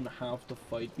literally even have to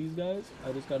fight these guys.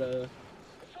 I just gotta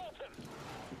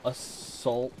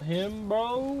assault him,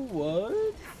 bro?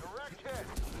 What?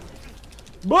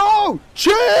 Bro!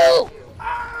 Chill!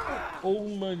 Oh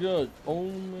my god. Oh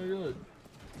my god.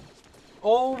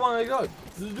 Oh my god.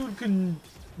 This dude can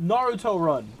Naruto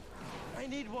run. I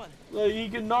need one. Like, he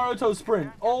can Naruto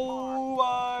sprint. Oh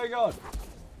my god.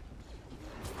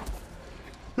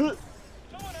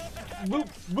 Boop,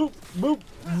 boop, boop,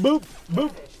 boop,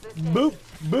 boop, boop,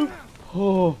 boop.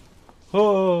 Oh,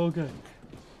 oh, okay.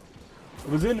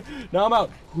 I was in, now I'm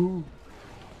out. Ooh.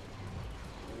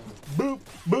 Boop,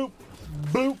 boop,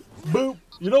 boop, boop.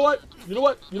 You know what? You know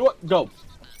what? You know what? Go.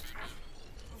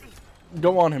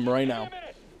 Go on him right now.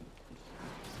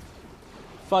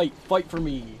 Fight. Fight for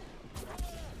me.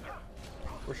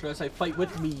 Or should I say fight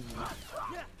with me?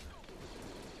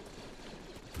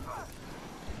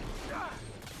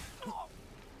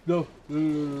 No.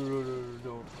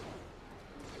 No.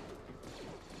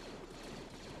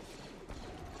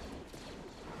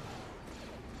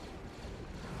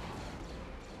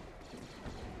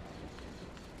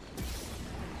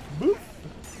 Boop.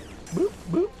 Boop.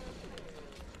 Boop.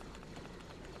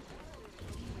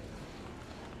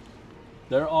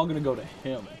 They're all gonna go to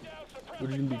him, which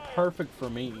is gonna be perfect for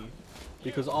me,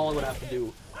 because all I would have to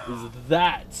do is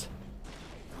that.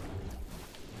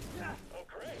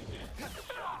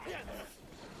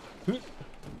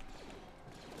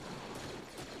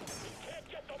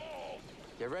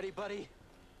 Get ready, buddy.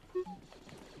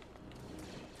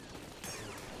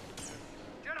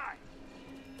 Jedi!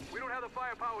 We don't have the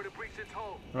firepower to breach its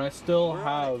hull. And I still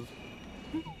have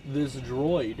this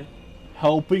droid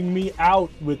helping me out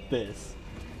with this.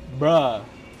 Bruh.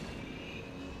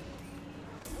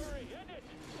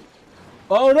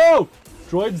 Oh no!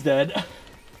 Droid's dead.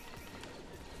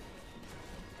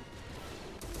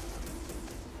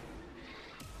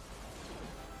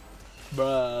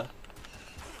 Bruh.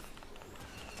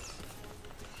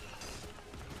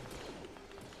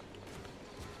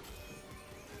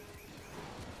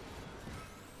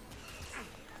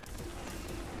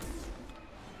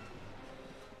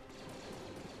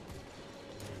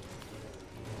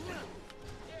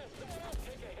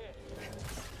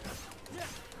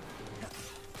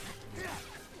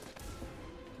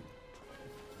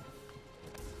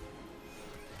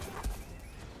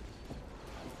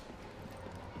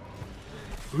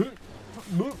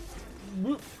 Boop,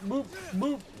 boop, boop,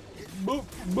 boop, boop,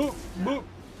 boop, boop.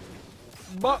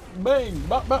 Bop, bang,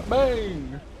 bop, bop,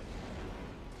 bang.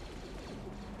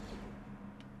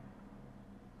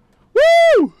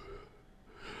 Woo!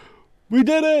 We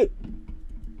did it!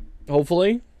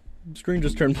 Hopefully. The screen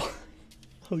just turned black.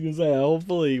 I was gonna say,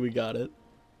 hopefully we got it.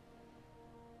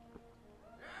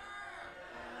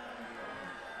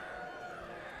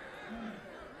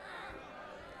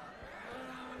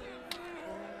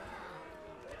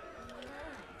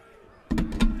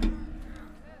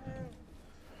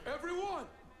 Everyone!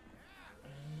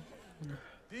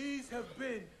 These have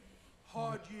been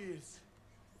hard years.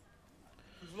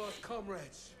 We've lost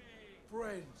comrades,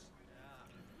 friends,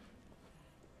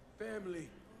 family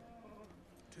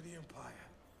to the Empire.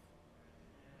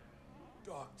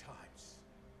 Dark times.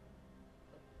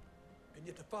 And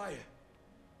yet the fire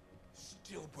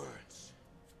still burns.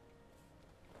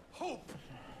 Hope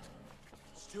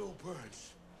still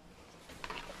burns.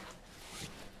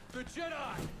 The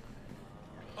Jedi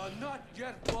are not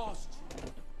yet lost.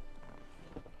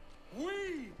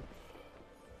 We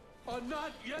are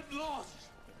not yet lost.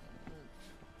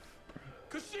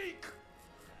 Kashyyyk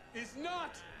is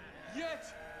not yet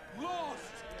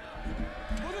lost.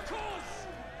 For the cause!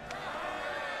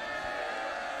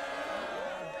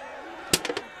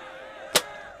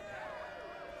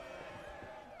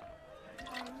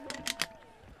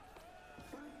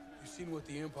 You've seen what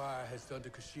the Empire has done to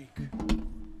Kashyyyk.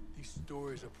 These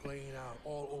stories are playing out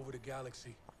all over the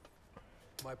galaxy.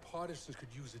 My partisans could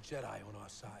use a Jedi on our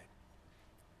side.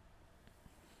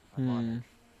 I'm honored.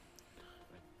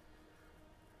 But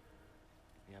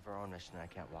we have our own mission I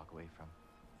can't walk away from.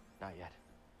 Not yet.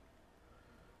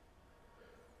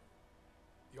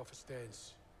 The offer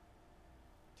stands.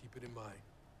 Keep it in mind.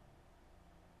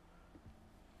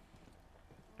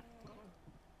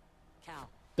 Cal.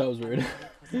 That was weird.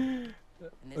 And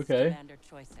this Okay. is Commander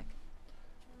Choysick.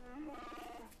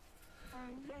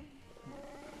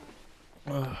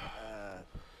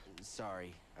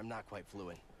 Sorry, I'm not quite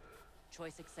fluent.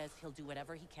 Choysick says he'll do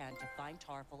whatever he can to find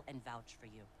Tarful and vouch for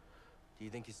you. Do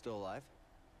you think he's still alive?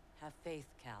 Have faith,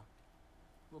 Cal.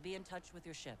 We'll be in touch with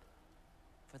your ship.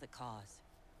 For the cause.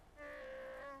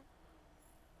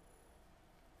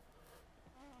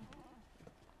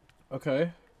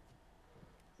 Okay.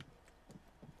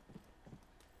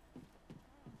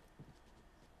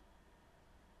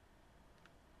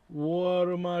 What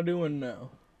am I doing now?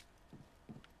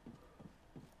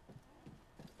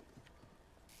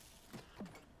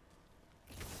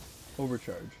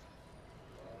 Overcharge.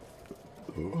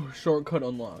 Shortcut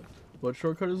unlocked. What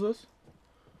shortcut is this?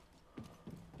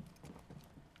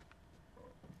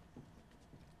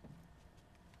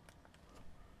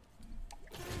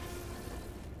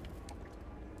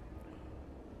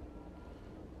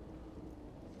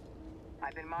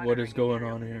 I've been What is monitoring going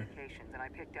Imperial on here? communications, and I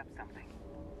picked up something.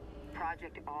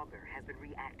 Project Augur has been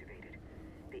reactivated.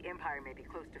 The Empire may be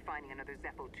close to finding another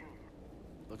Zepho tomb.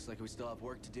 Looks like we still have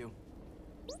work to do.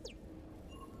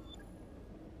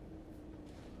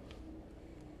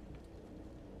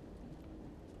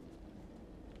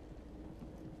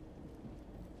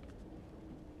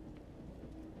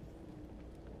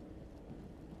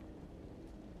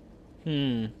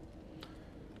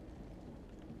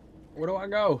 Where do I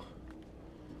go?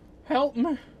 Help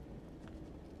me.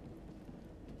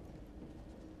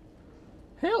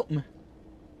 Help me.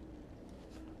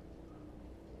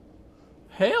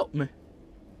 Help me.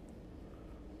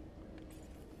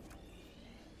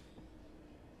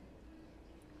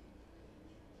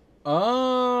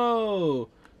 Oh,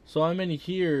 so I'm in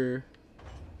here.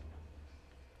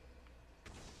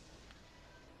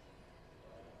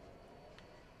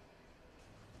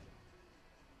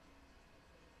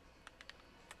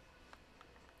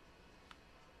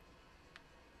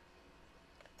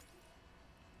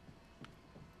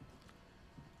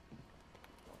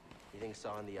 You think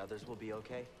Saw and the others will be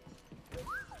okay?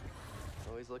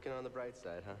 Always looking on the bright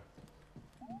side, huh?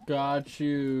 Got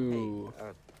you. Hey,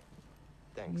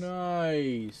 thanks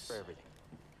Nice. for everything.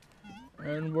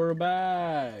 And we're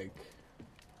back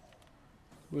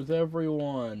with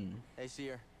everyone. Hey,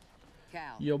 Seer.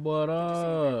 Cal. Yo, what good to see you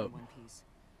back up? in one piece.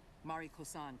 Mari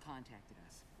Kosan contacted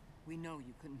us. We know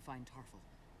you couldn't find Tarful.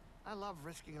 I love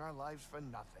risking our lives for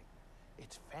nothing.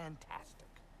 It's fantastic.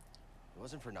 It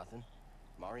wasn't for nothing.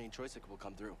 Mari and Choysic will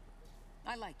come through.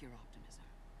 I like your optimism.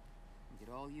 We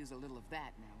could all use a little of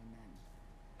that now and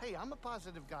then. Hey, I'm a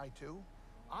positive guy too.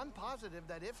 I'm positive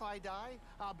that if I die,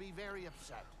 I'll be very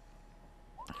upset.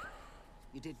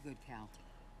 You did good, Cal.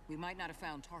 We might not have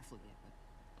found Tarful yet, but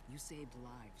you saved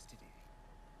lives today.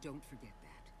 Don't forget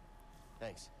that.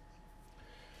 Thanks.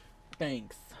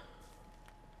 Thanks.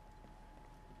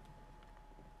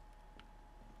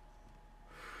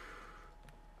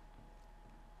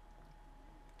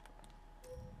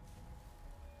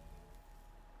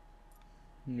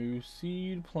 New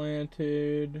seed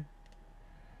planted.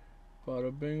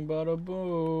 Bada bing, bada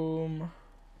boom.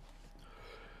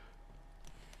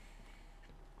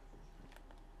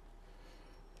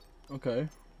 Okay,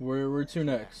 where to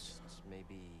next?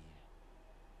 Maybe.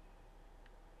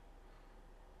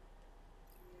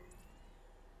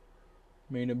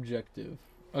 Main objective.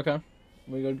 Okay,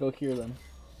 we gotta go here then.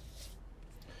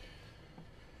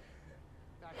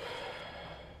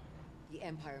 The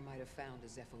Empire might have found a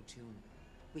Zepho tomb.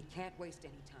 We can't waste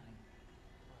any time.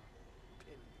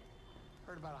 Pity.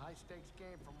 Heard about a high-stakes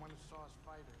game from one of Saw's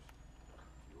fighters. A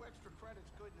few extra credits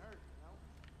couldn't hurt, you know?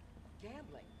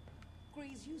 Gambling.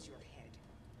 Grease, use your head.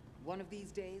 One of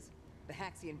these days, the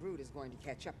Haxian brood is going to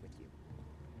catch up with you.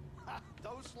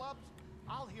 Those slubs?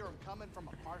 I'll hear them coming from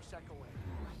a parsec away.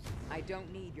 I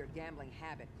don't need your gambling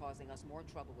habit causing us more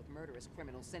trouble with murderous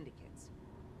criminal syndicates.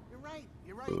 You're right,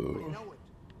 I know it.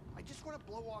 I just want to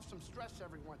blow off some stress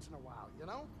every once in a while, you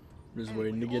know? Just Anyway,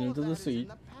 waiting to get all into of the that is seat. in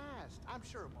the past. I'm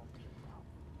sure it won't be a problem.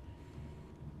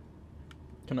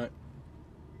 Can I?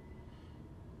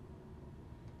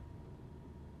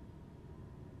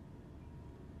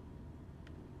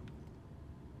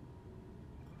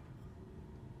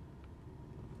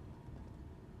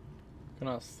 Can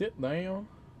I sit down?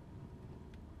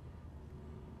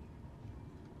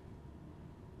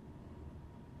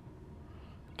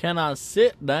 Can I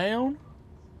sit down?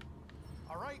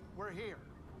 All right, we're here.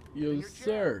 Yes,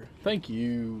 sir. Thank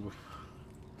you.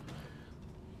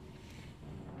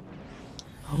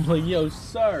 I'm like, yo,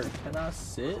 sir, can I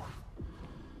sit?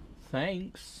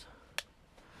 Thanks.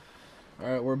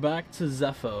 Alright, we're back to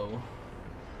Zepho.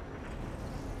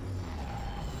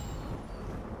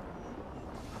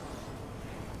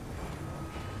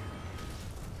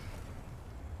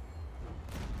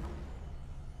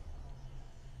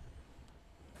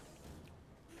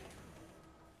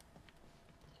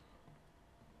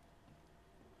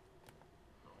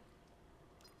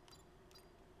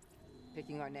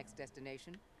 Picking our next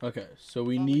destination? Okay, so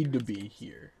we need to be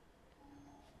here.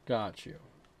 Got you.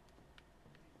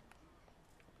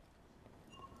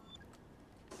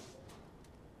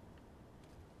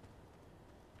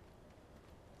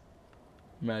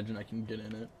 Imagine I can get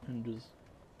in it and just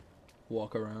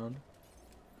walk around.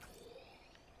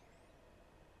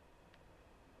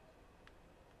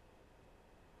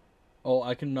 Oh,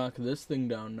 I can knock this thing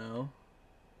down now.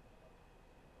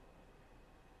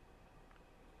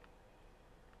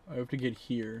 I have to get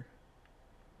here.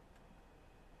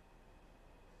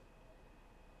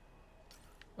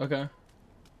 Okay.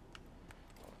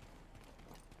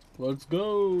 Let's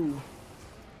go.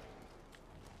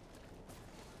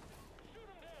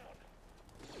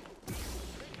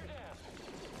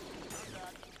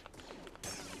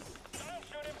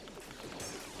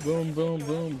 Boom, boom,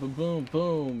 boom, boom, boom,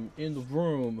 boom. In the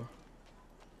room.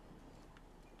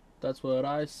 That's what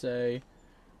I say.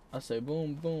 I say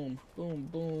boom, boom, boom,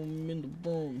 boom, in the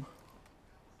boom.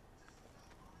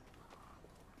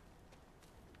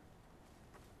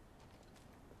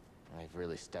 I've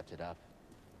really stepped it up.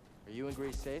 Are you and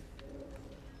Grease safe?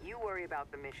 You worry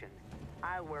about the mission.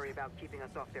 I'll worry about keeping us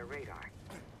off their radar.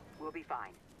 We'll be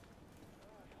fine.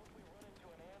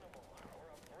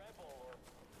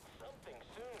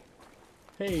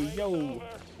 Hey, yo,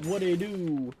 what it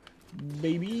do,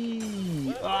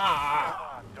 baby?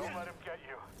 Ah! Don't let him get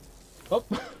you. Oh,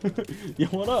 yo,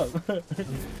 what up?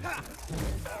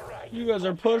 You guys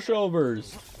are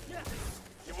pushovers.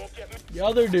 The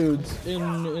other dudes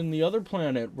in the other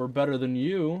planet were better than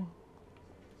you.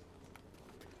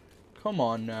 Come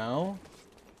on now.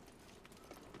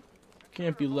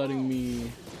 Can't be letting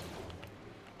me.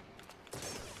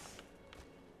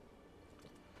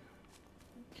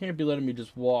 can't be letting me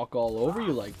just walk all over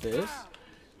you like this.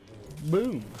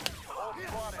 Boom. Whole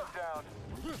squad is down.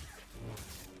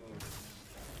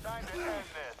 Time to end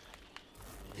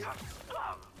this.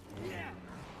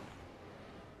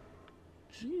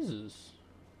 Jesus.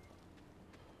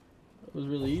 That was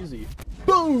really easy.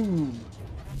 Boom!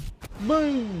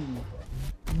 Boom!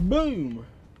 Boom!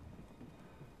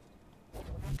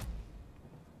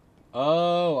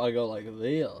 Oh, I go like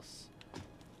this.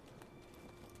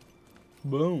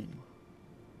 Boom.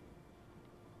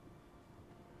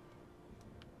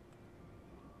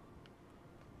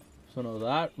 So no,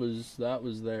 that was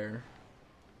there.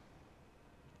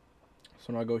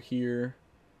 So now I go here,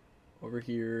 over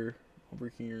here,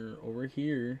 over here, over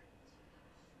here,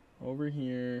 over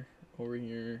here, over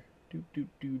here. Do do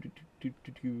do do do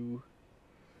do do.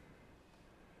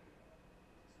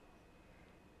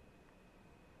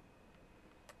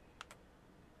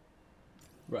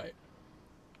 Right.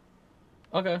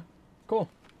 Okay. Cool.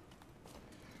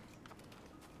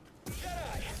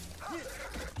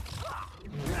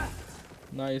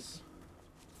 Nice.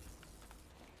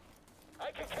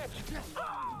 I can catch you.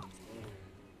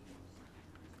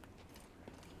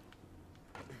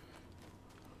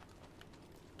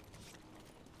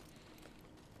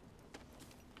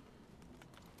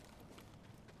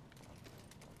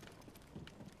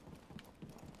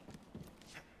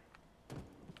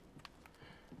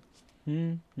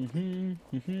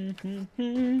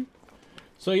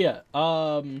 So yeah,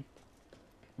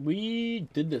 we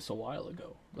did this a while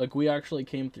ago. Like, we actually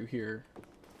came through here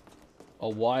a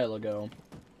while ago.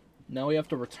 Now we have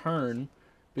to return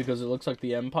because it looks like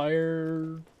the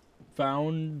Empire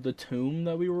found the tomb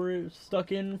that we were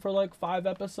stuck in for like 5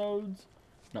 episodes.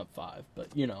 Not 5,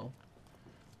 but you know,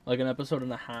 like an episode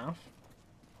and a half.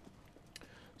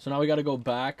 So now we got to go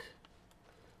back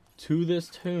to this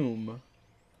tomb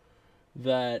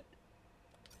that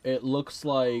it looks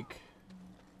like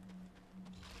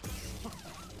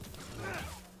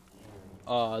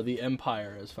the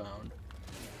Empire has found.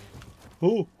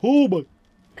 Oh my!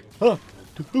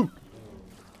 Dude.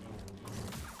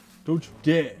 Don't you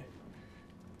dare!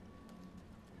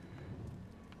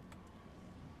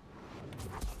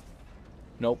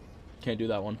 Nope, can't do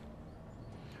that one.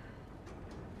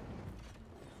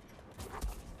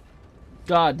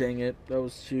 God dang it! That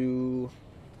was too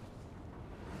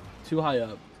high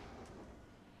up.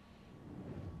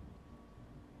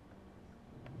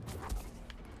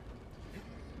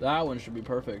 That one should be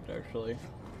perfect, actually.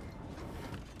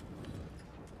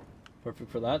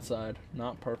 Perfect for that side,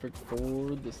 not perfect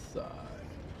for this side.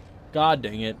 God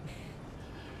dang it.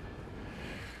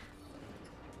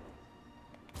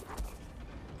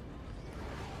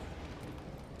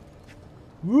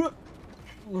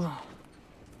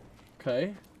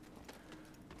 Okay.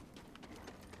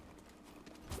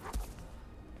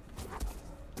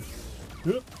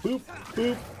 Boop, boop,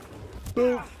 boop,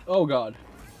 boop. Oh god.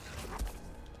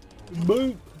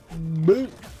 Boop, boop,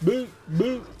 boop,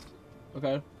 boop.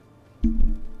 Okay.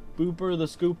 Booper the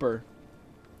scooper.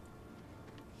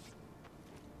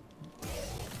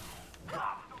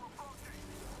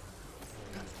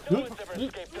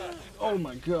 Oh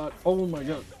my god. Oh my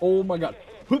god. Oh my god.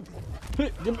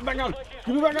 Get me back on.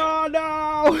 Get me back on.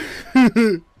 No.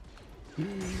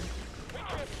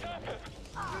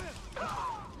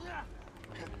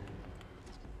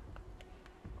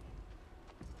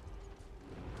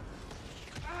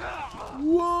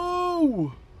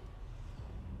 Whoa!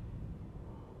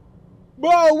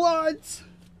 Bro, what?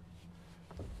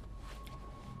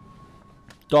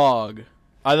 Dog.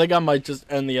 I think I might just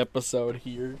end the episode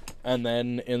here. And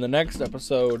then in the next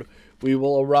episode, we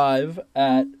will arrive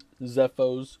at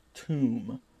Zepho's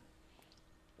tomb.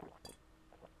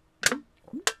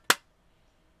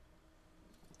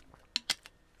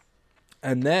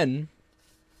 And then,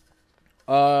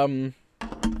 I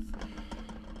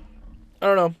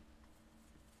don't know.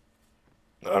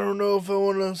 I don't know if I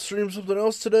want to stream something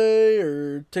else today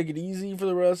or take it easy for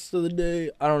the rest of the day.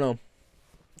 I don't know.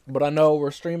 But I know we're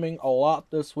streaming a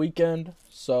lot this weekend.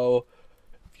 So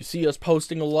if you see us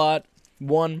posting a lot,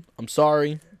 1, I'm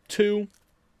sorry. 2,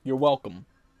 you're welcome.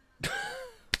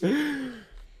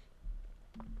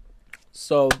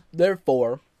 So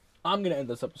therefore, I'm going to end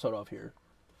this episode off here.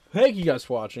 Thank you guys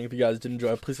for watching. If you guys did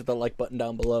enjoy, please hit that like button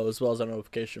down below as well as that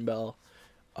notification bell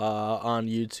on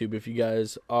YouTube. If you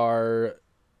guys are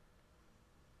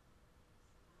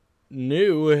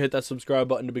new, hit that subscribe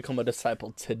button to become a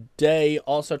disciple today.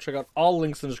 Also, check out all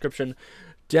links in the description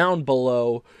down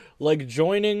below. Like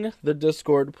joining the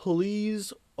Discord,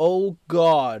 please. Oh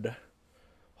God.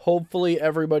 Hopefully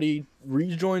everybody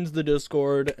rejoins the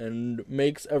Discord and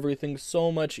makes everything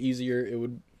so much easier. It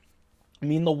would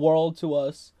mean the world to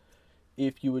us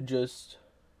if you would just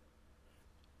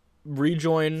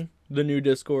rejoin the new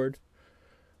Discord.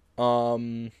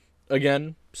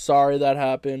 Again, sorry that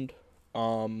happened.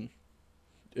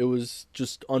 It was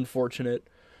just unfortunate,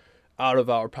 out of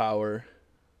our power,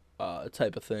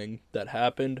 type of thing that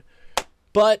happened.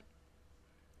 But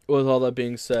with all that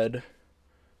being said,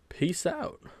 peace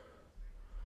out.